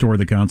to restore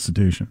the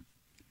Constitution.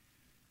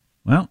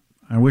 Well,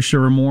 I wish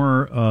there were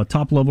more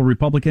top-level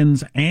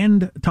Republicans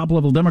and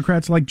top-level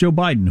Democrats like Joe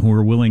Biden who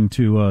are willing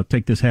to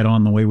take this head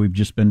on the way we've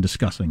just been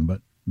discussing,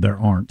 but there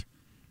aren't.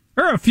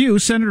 There are a few.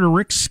 Senator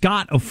Rick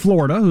Scott of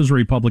Florida, who's a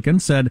Republican,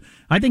 said,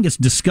 I think it's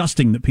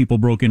disgusting that people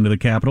broke into the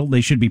Capitol. They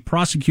should be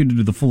prosecuted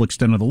to the full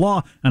extent of the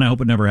law, and I hope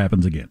it never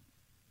happens again.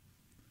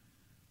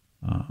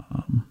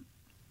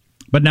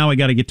 But now I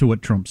got to get to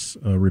what Trump's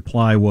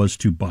reply was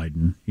to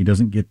Biden. He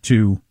doesn't get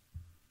to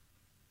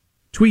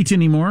tweet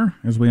anymore,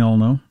 as we all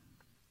know.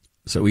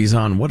 So he's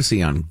on, what is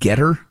he on,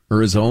 Getter,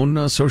 or his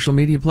own social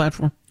media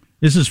platform?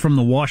 This is from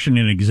the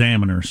Washington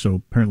Examiner, so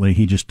apparently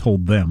he just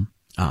told them.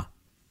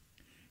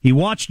 He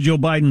watched Joe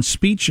Biden's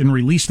speech and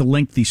released a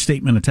lengthy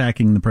statement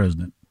attacking the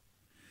president.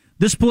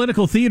 This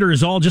political theater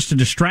is all just a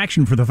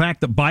distraction for the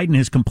fact that Biden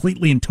has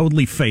completely and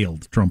totally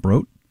failed, Trump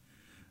wrote.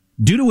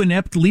 Due to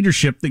inept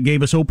leadership that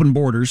gave us open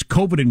borders,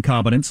 COVID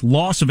incompetence,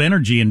 loss of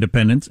energy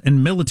independence,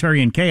 and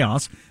military and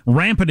chaos,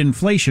 rampant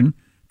inflation,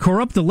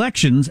 corrupt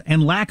elections,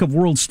 and lack of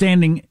world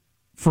standing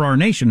for our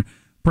nation,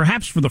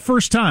 perhaps for the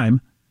first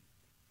time,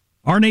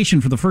 our nation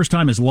for the first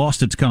time has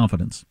lost its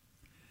confidence.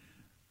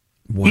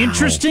 Wow.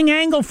 Interesting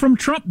angle from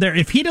Trump there.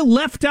 If he'd have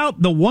left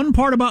out the one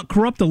part about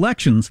corrupt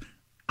elections,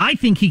 I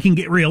think he can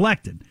get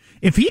reelected.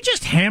 If he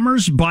just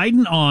hammers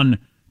Biden on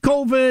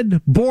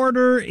COVID,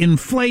 border,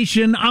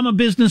 inflation, I'm a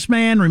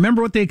businessman,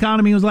 remember what the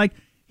economy was like,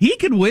 he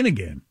could win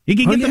again. He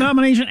could get the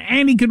nomination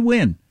and he could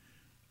win.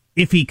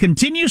 If he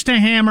continues to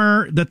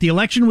hammer that the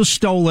election was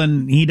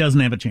stolen, he doesn't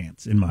have a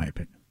chance, in my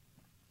opinion.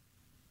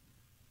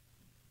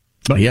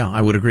 But yeah,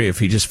 I would agree if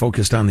he just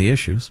focused on the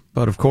issues.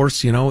 But of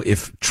course, you know,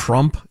 if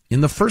Trump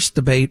in the first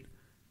debate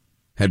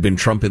had been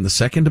Trump in the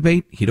second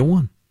debate, he'd have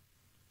won.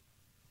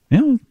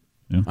 Yeah.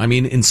 I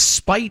mean, in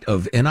spite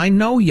of, and I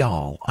know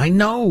y'all,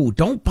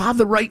 don't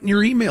bother writing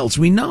your emails.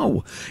 We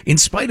know. In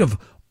spite of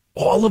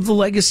all of the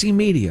legacy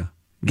media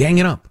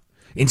ganging up,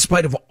 in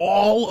spite of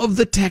all of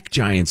the tech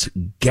giants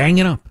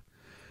ganging up,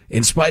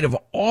 in spite of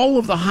all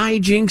of the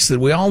hijinks that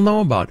we all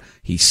know about,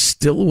 he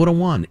still would have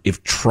won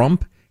if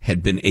Trump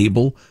had been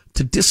able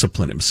to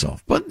discipline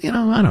himself. But, you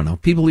know, I don't know.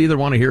 People either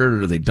want to hear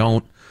it or they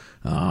don't.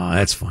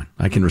 That's fine.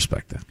 I can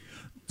respect that.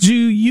 Do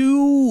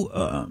you...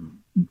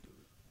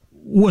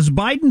 was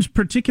Biden's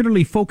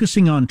particularly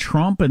focusing on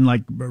Trump and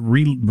like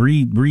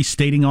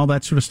restating all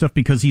that sort of stuff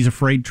because he's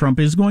afraid Trump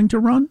is going to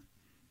run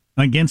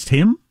against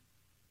him?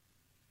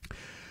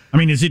 I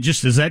mean, is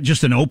that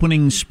just an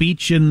opening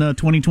speech in the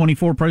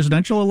 2024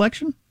 presidential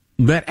election?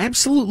 That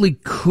absolutely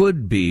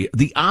could be.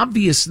 The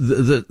obvious,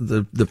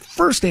 the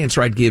first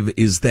answer I'd give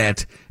is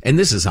that, and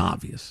this is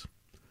obvious,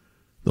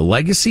 the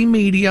legacy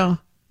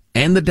media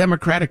and the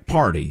Democratic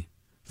Party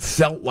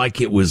felt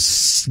like it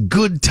was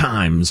good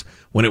times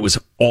when it was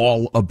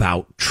all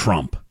about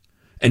Trump.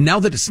 And now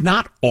that it's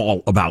not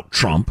all about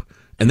Trump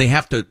and they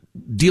have to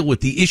deal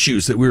with the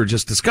issues that we were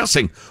just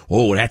discussing,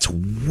 oh, that's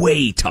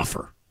way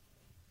tougher,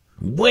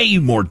 way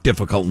more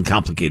difficult and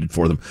complicated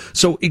for them.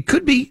 So it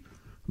could be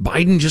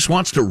Biden just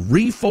wants to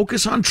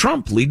refocus on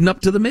Trump leading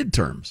up to the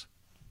midterms,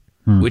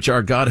 which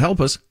are, God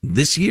help us,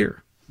 this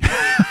year.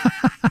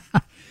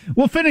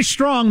 We'll finish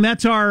strong.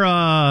 That's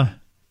our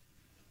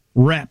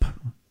rep.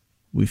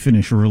 We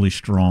finish really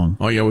strong.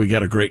 Oh, yeah, we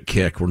got a great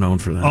kick. We're known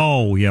for that.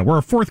 Oh, yeah, we're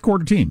a fourth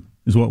quarter team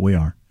is what we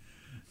are.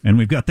 And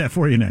we've got that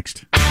for you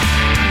next.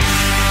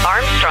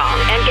 Armstrong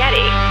and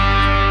Getty.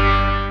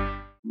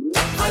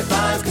 High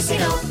Five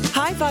Casino.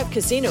 High Five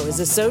Casino is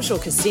a social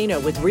casino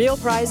with real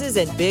prizes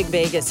and big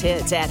Vegas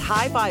hits at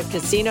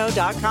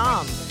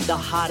highfivecasino.com. The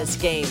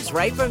hottest games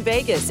right from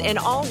Vegas, and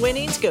all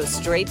winnings go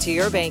straight to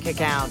your bank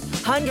account.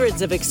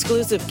 Hundreds of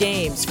exclusive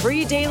games,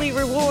 free daily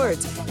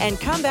rewards, and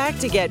come back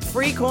to get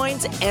free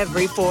coins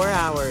every 4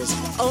 hours.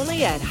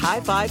 Only at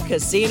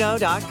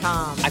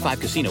highfivecasino.com. High Five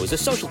Casino is a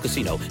social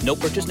casino. No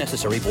purchase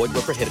necessary. Void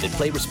where prohibited.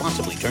 Play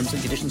responsibly. Terms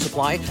and conditions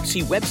apply.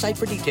 See website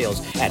for details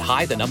at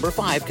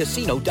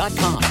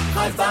high5casino.com.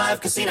 High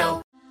Five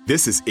Casino.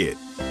 This is it.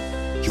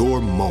 Your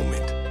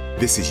moment.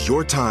 This is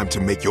your time to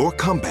make your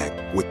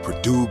comeback with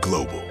Purdue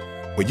Global.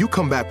 When you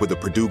come back with a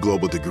Purdue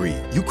Global degree,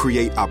 you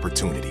create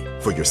opportunity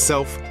for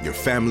yourself, your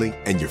family,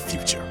 and your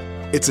future.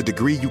 It's a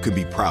degree you can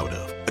be proud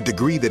of, a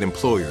degree that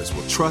employers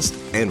will trust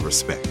and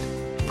respect.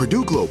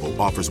 Purdue Global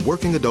offers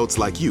working adults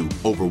like you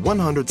over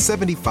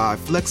 175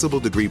 flexible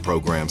degree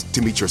programs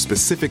to meet your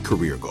specific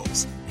career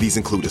goals. These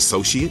include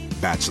associate,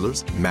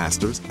 bachelor's,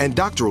 master's, and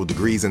doctoral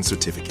degrees and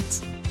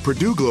certificates.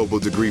 Purdue Global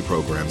degree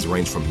programs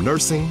range from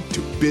nursing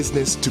to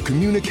business to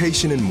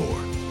communication and more.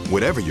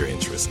 Whatever your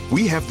interest,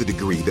 we have the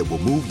degree that will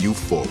move you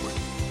forward.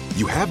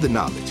 You have the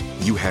knowledge,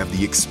 you have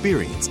the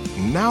experience.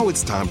 Now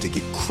it's time to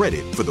get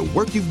credit for the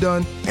work you've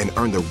done and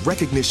earn the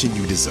recognition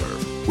you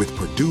deserve with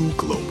Purdue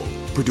Global,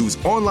 Purdue's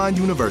online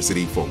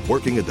university for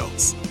working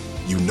adults.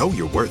 You know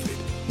you're worth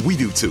it. We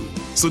do too.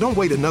 So don't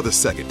wait another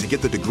second to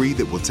get the degree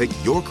that will take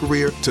your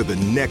career to the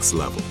next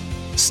level.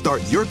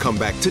 Start your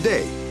comeback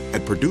today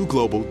at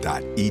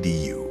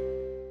purdueglobal.edu.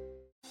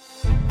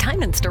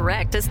 Diamonds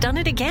Direct has done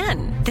it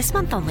again. This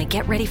month only,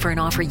 get ready for an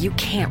offer you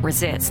can't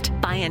resist.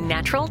 Buy a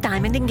natural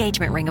diamond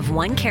engagement ring of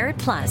 1 carat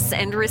plus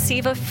and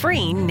receive a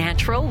free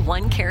natural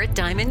 1 carat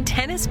diamond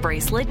tennis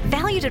bracelet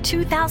valued at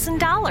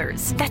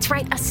 $2,000. That's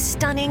right, a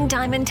stunning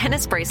diamond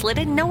tennis bracelet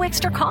at no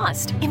extra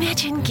cost.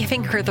 Imagine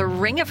giving her the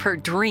ring of her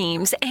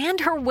dreams and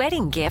her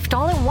wedding gift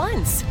all at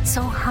once.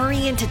 So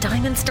hurry into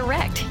Diamonds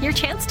Direct. Your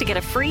chance to get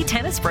a free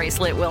tennis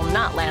bracelet will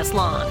not last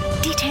long.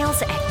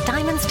 Details at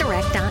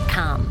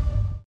diamondsdirect.com.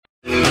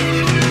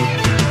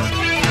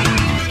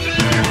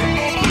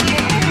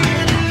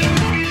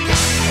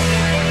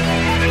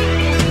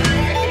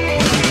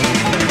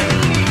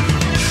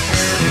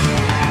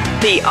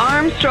 The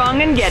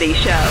Armstrong and Getty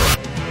Show.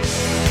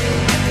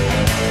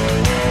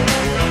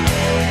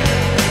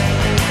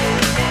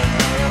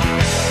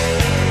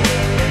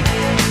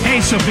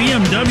 Hey, so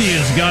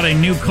BMW's got a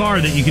new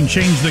car that you can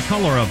change the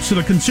color of. So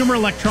the Consumer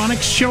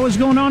Electronics Show is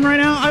going on right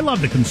now. I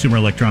love the Consumer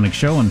Electronics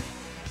Show, and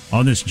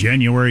On this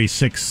January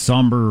 6th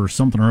somber or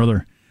something or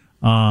other,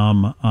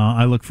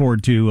 I look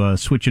forward to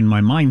switching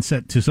my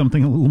mindset to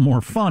something a little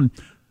more fun.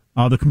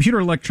 The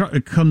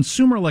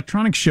Consumer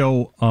Electronics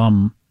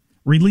Show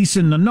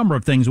releasing a number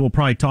of things we'll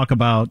probably talk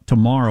about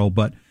tomorrow,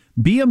 but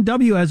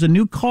BMW has a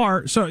new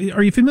car. So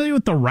are you familiar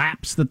with the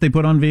wraps that they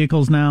put on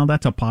vehicles now?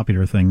 That's a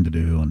popular thing to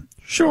do. And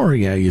sure,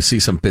 yeah, you see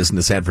some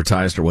business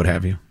advertised or what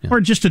have you. Yeah. Or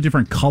just a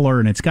different color,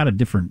 and it's got a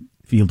different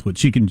feel to it.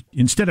 So you can,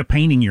 instead of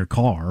painting your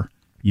car,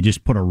 you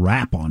just put a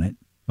wrap on it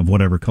of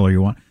whatever color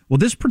you want. Well,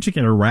 this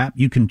particular wrap,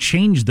 you can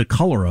change the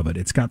color of it.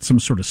 It's got some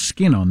sort of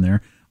skin on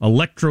there.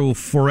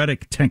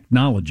 Electrophoretic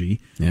technology.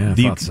 Yeah, I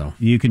thought so.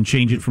 You can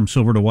change it from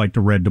silver to white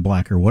to red to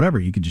black or whatever.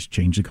 You can just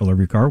change the color of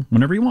your car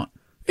whenever you want.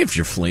 If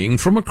you're fleeing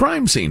from a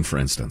crime scene, for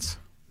instance.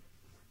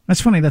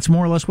 That's funny. That's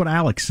more or less what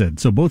Alex said.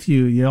 So both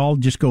you all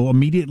just go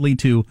immediately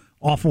to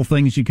awful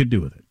things you could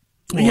do with it.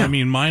 Well, yeah. I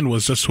mean, mine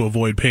was just to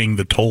avoid paying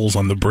the tolls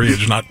on the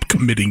bridge, not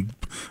committing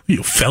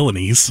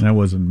felonies. That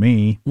wasn't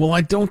me. Well,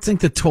 I don't think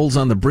the tolls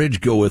on the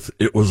bridge go with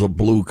it was a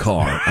blue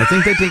car. I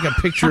think they take a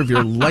picture of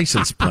your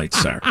license plate,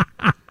 sir.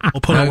 We'll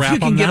put a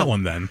wrap on that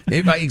one then.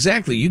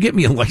 Exactly. You get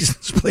me a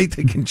license plate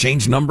that can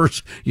change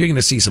numbers, you're going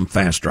to see some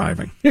fast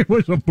driving. It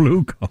was a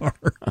blue car.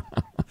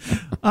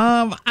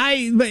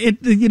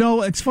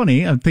 It's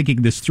funny. I'm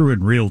thinking this through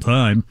in real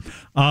time.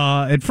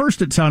 At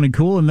first it sounded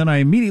cool, and then I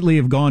immediately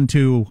have gone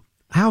to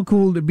how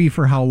cool would it be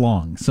for how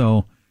long?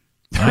 So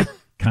I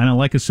kind of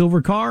like a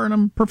silver car, and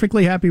I'm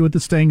perfectly happy with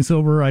it staying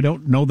silver. I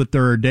don't know that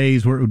there are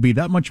days where it would be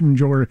that much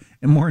more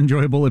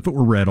enjoyable if it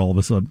were red all of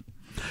a sudden.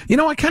 You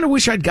know, I kind of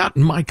wish I'd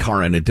gotten my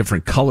car in a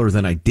different color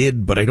than I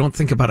did, but I don't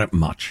think about it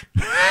much.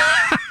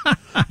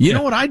 You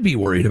know what I'd be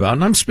worried about?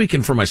 And I'm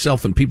speaking for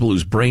myself and people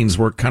whose brains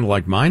work kind of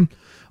like mine.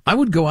 I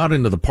would go out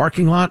into the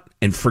parking lot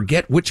and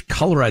forget which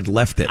color I'd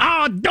left it.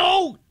 Oh,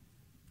 don't!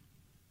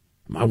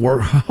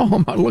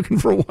 Am I looking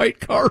for a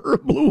white car or a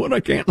blue one? I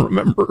can't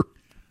remember.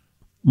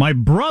 My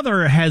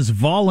brother has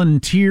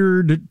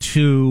volunteered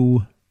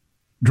to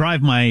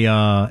drive my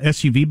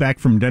SUV back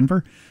from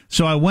Denver.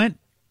 So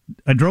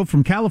I drove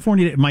from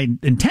California. My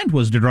intent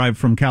was to drive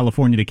from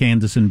California to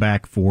Kansas and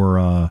back for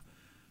a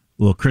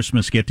little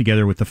Christmas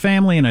get-together with the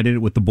family, and I did it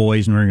with the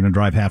boys, and we were going to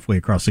drive halfway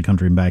across the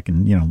country and back,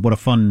 and, what a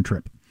fun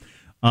trip.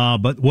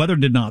 But weather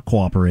did not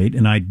cooperate,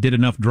 and I did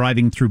enough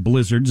driving through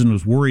blizzards and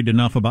was worried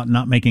enough about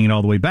not making it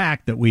all the way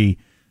back that we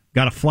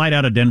got a flight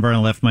out of Denver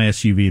and left my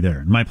SUV there.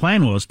 And my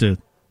plan was to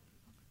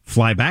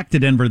fly back to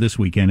Denver this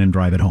weekend and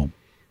drive it home,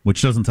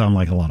 which doesn't sound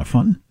like a lot of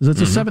fun, because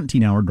it's a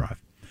 17-hour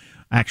drive.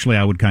 Actually,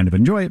 I would kind of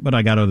enjoy it, but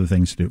I got other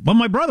things to do. But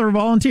my brother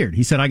volunteered.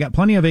 He said, I got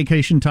plenty of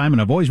vacation time,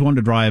 and I've always wanted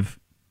to drive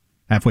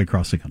halfway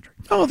across the country.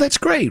 Oh, that's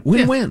great.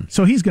 Win-win. Yeah.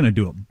 So he's going to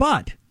do it.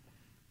 But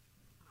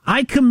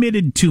I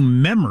committed to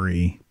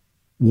memory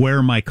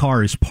where my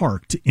car is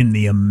parked in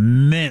the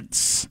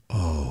immense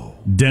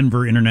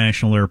Denver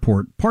International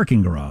Airport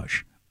parking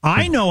garage.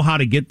 I know how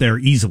to get there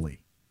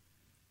easily.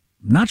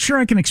 Not sure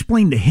I can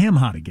explain to him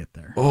how to get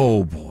there.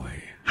 Oh,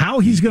 boy. How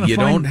he's going to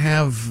find... You don't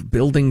have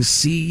building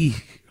C,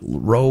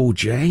 row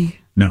J?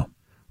 No.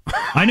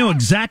 I know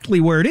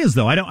exactly where it is,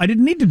 though. I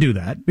didn't need to do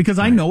that because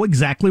I know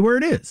exactly where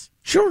it is.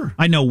 Sure.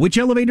 I know which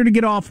elevator to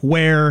get off,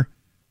 where,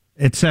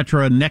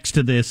 etc. Next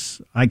to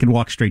this, I could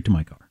walk straight to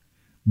my car.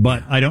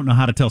 But I don't know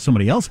how to tell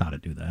somebody else how to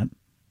do that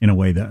in a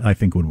way that I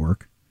think would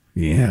work.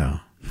 Yeah.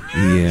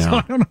 So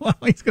I don't know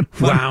how he's going to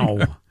find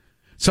me.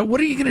 So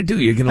what are you going to do?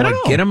 You're going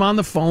to get him on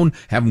the phone,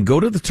 have him go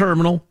to the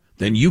terminal,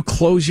 then you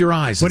close your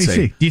eyes and say... What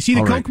do you see? Do you see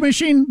the Coke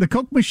machine? The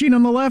Coke machine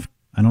on the left?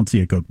 I don't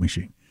see a Coke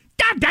machine.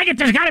 God dang it,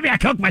 there's got to be a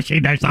Coke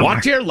machine there somewhere.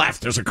 Walk to your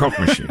left, there's a Coke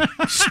machine.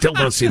 Still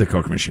don't see the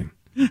Coke machine.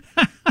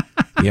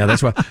 Yeah,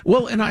 that's why.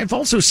 Well, and I've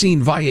also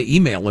seen via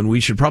email, and we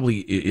should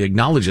probably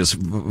acknowledge this,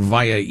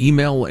 via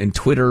email and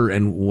Twitter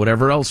and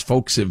whatever else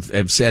folks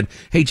have said,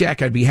 hey,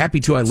 Jack, I'd be happy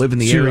to. I live in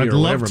the area I'd or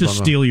whatever. I'd love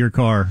to steal your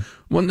car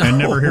and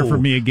never hear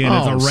from me again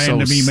as a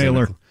random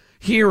emailer. Cynical.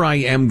 Here I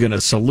am going to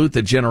salute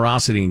the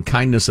generosity and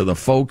kindness of the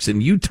folks,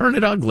 and you turn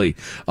it ugly.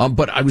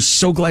 But I was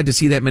so glad to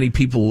see that many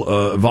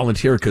people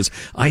volunteer, because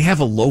I have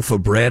a loaf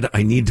of bread.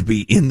 I need to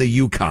be in the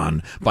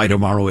Yukon by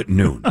tomorrow at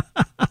noon.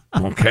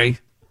 Okay?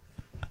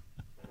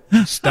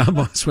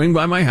 Swing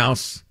by my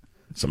house.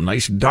 Some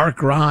nice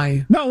dark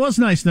rye. No, it was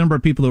nice. The number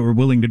of people that were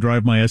willing to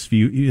drive my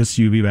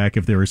SUV back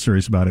if they were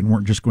serious about it and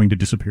weren't just going to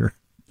disappear.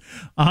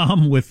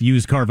 With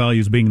used car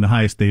values being the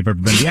highest they've ever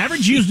been. The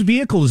average used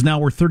vehicle is now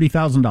worth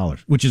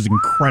 $30,000, which is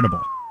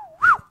incredible.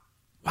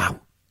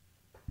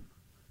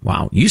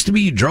 Wow. Used to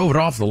be you drove it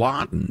off the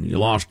lot and you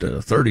lost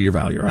a third of your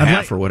value or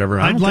half or whatever.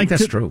 I don't think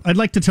that's true. I'd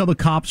like to tell the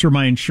cops or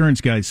my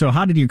insurance guy, so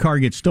how did your car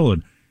get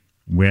stolen?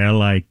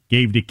 Well, I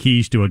gave the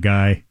keys to a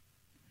guy.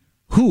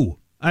 Who?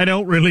 I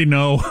don't really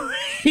know.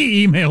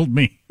 He emailed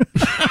me.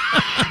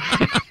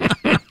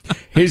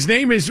 His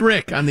name is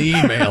Rick on the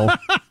email.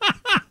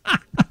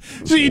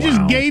 So you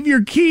just gave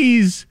your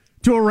keys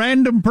to a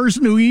random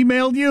person who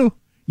emailed you?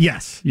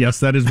 Yes,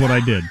 that is what I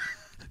did.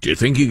 Do you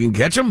think you can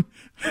catch him,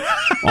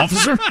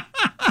 officer?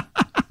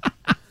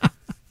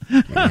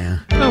 Yeah.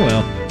 Oh,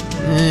 well.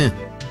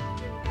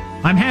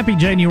 I'm happy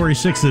January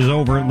 6th is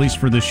over, at least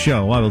for this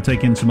show. I will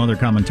take in some other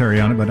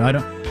commentary on it, but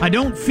I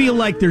don't feel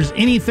like there's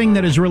anything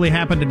that has really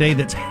happened today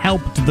that's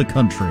helped the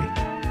country.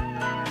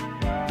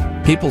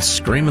 People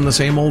screaming the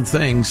same old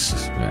things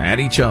at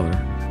each other.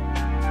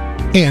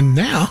 And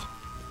now,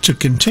 to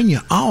continue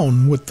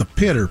on with the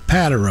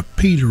pitter-patter of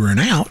petering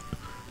out,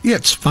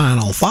 it's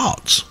Final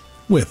Thoughts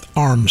with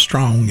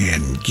Armstrong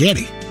and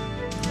Getty.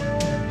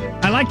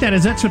 I like that.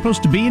 Is that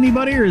supposed to be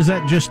anybody, or is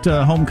that just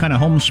kind of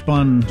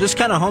homespun? Just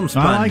kind of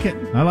homespun.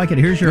 I like it.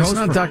 Here's your host. It's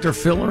not Dr.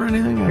 Phil or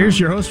anything. Here's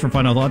your host for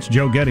Final Thoughts,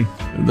 Joe Getty.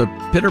 The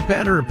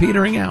pitter-patter of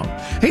petering out.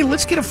 Hey,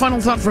 let's get a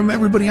final thought from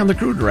everybody on the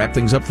crew to wrap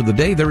things up for the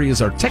day. There he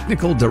is, our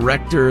technical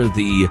director,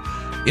 the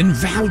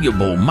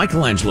invaluable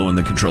Michelangelo in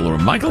the control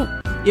room. Michael?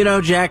 You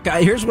know, Jack,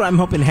 here's what I'm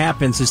hoping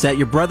happens is that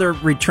your brother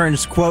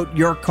returns, quote,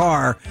 your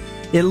car.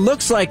 It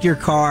looks like your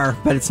car,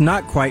 but it's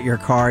not quite your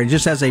car. It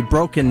just has a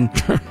broken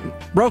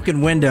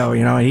window,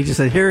 and he just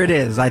said, here it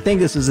is. I think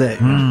this is it.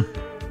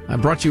 I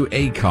brought you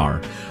a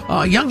car.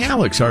 Young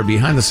Alex, our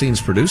behind-the-scenes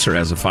producer,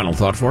 has a final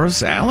thought for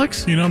us.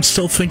 Alex? I'm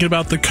still thinking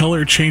about the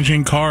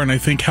color-changing car, and I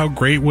think how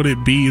great would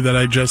it be that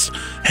I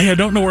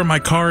don't know where my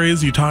car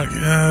is. You talk,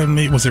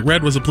 was it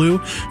red, was it blue?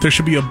 There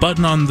should be a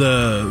button on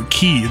the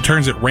key. It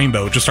turns it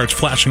rainbow. It just starts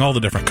flashing all the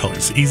different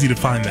colors. Easy to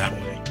find that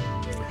way.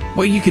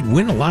 Well, you could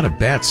win a lot of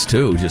bets,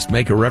 too. Just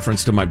make a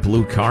reference to my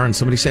blue car, and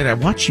somebody said, I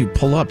watch you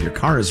pull up. Your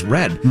car is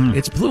red.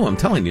 It's blue, I'm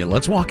telling you.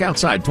 Let's walk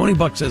outside.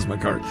 $20 says my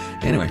car.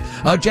 Anyway,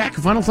 Jack,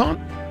 final thought?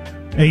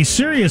 A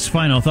serious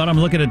final thought. I'm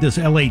looking at this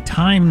L.A.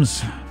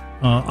 Times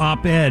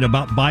op-ed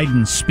about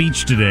Biden's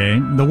speech today.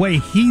 The way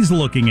he's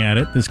looking at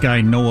it, this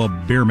guy Noah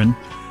Bierman,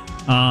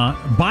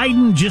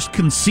 Biden just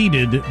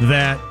conceded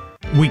that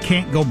we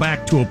can't go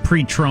back to a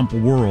pre-Trump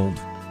world.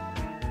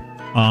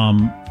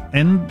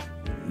 And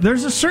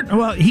there's a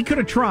certain, he could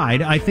have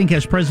tried. I think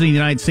as president of the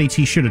United States,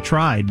 he should have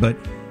tried. But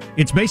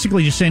it's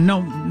basically just saying, no,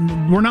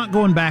 we're not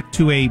going back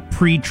to a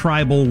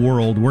pre-tribal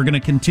world. We're going to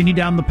continue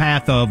down the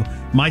path of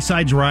my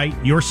side's right,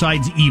 your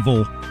side's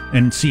evil,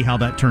 and see how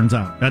that turns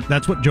out.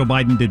 That's what Joe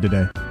Biden did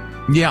today.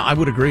 Yeah, I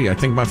would agree. I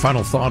think my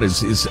final thought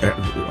is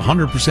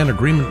 100%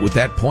 agreement with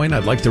that point.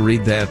 I'd like to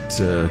read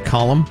that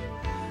column.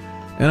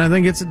 And I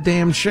think it's a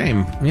damn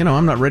shame.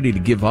 I'm not ready to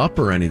give up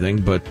or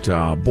anything, but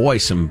boy,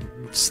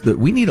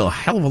 we need a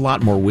hell of a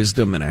lot more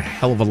wisdom and a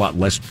hell of a lot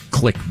less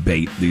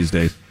clickbait these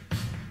days.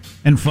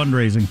 And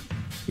fundraising.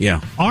 Yeah.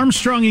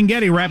 Armstrong and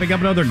Getty wrapping up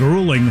another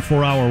grueling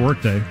 4-hour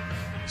workday.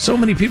 So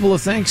many people to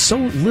thank, so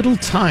little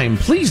time.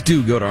 Please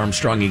do go to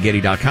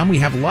ArmstrongandGetty.com. We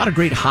have a lot of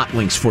great hot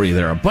links for you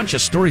there. A bunch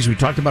of stories we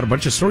talked about, a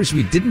bunch of stories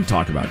we didn't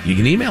talk about. You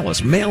can email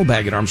us,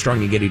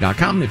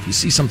 mailbag@ArmstrongandGetty.com. And if you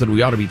see something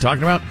we ought to be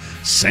talking about,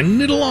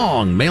 send it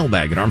along,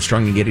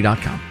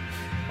 mailbag@ArmstrongandGetty.com.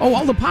 Oh,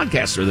 all the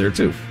podcasts are there,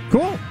 too.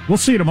 Cool. We'll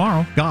see you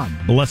tomorrow. God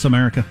bless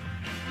America.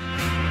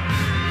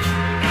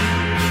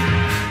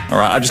 All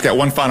right, I just got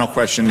one final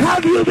question.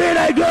 Have you been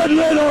a good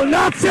little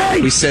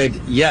Nazi? We said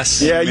yes.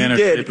 Yeah, you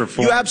did.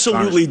 You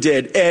absolutely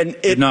did. And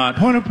it not.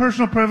 Point of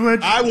personal privilege.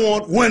 I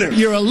want winners.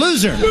 You're a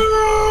loser.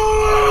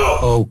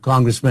 Oh,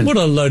 Congressman. What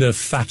a load of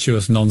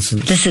fatuous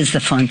nonsense. This is the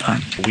fun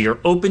part. We are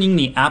opening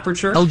the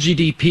aperture.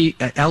 LBG.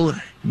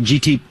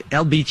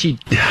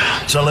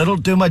 It's a little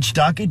too much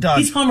doggy-dog.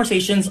 These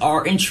conversations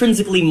are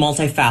intrinsically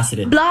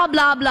multifaceted. Blah,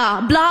 blah,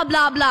 blah, blah,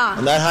 blah, blah.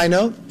 On that high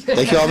note,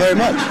 thank you all very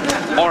much.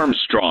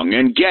 Armstrong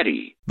and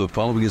Getty. The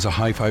following is a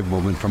high-five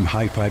moment from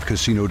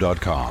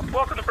highfivecasino.com.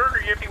 Welcome to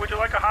Burger Yippee. Would you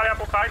like a hot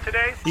apple pie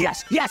today?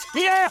 Yes, yeah,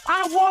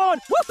 I won!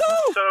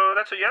 Woohoo! So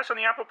that's a yes on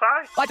the apple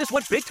pie? I just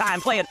went big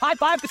time playing High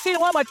Five Casino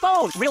on my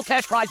phone. Real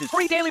cash prizes,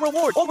 free daily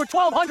rewards, over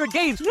 1,200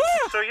 games. Yeah!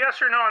 So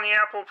yes or no on the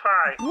apple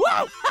pie?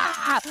 Whoa!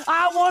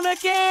 I won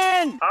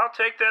again! I'll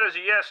take that as a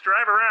yes.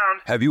 Drive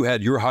around. Have you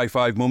had your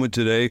high-five moment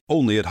today?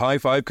 Only at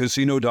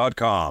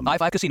highfivecasino.com. High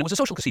Five Casino is a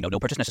social casino. No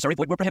purchase necessary.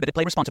 Void where prohibited.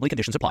 Play responsibly.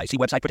 Conditions apply. See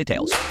website for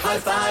details. High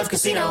Five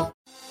Casino.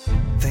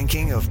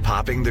 Thinking of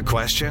popping the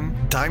question?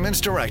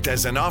 Diamonds Direct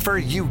has an offer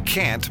you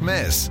can't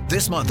miss.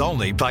 This month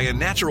only, buy a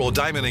natural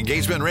diamond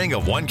engagement ring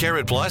of 1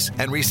 carat plus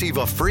and receive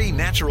a free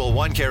natural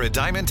 1 carat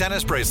diamond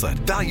tennis bracelet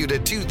valued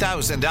at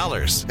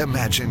 $2,000.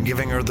 Imagine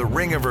giving her the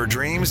ring of her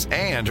dreams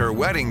and her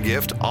wedding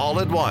gift all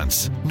at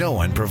once. No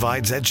one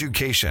provides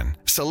education,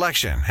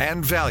 selection,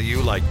 and value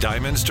like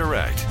Diamonds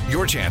Direct.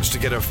 Your chance to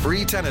get a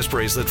free tennis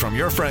bracelet from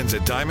your friends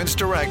at Diamonds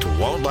Direct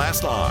won't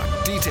last long.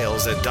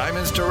 Details at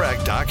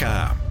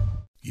diamondsdirect.com.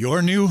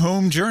 Your new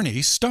home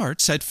journey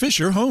starts at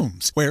Fisher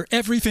Homes, where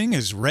everything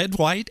is red,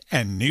 white,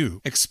 and new.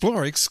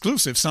 Explore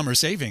exclusive summer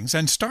savings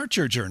and start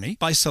your journey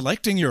by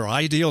selecting your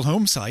ideal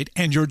home site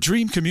and your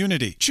dream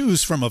community.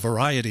 Choose from a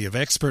variety of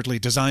expertly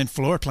designed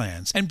floor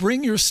plans and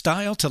bring your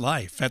style to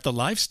life at the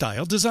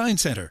Lifestyle Design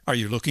Center. Are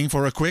you looking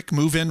for a quick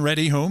move-in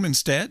ready home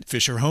instead?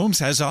 Fisher Homes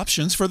has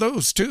options for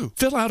those too.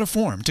 Fill out a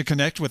form to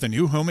connect with a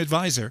new home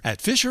advisor at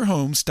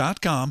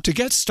fisherhomes.com to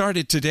get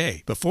started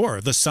today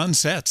before the sun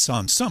sets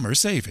on summer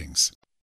savings.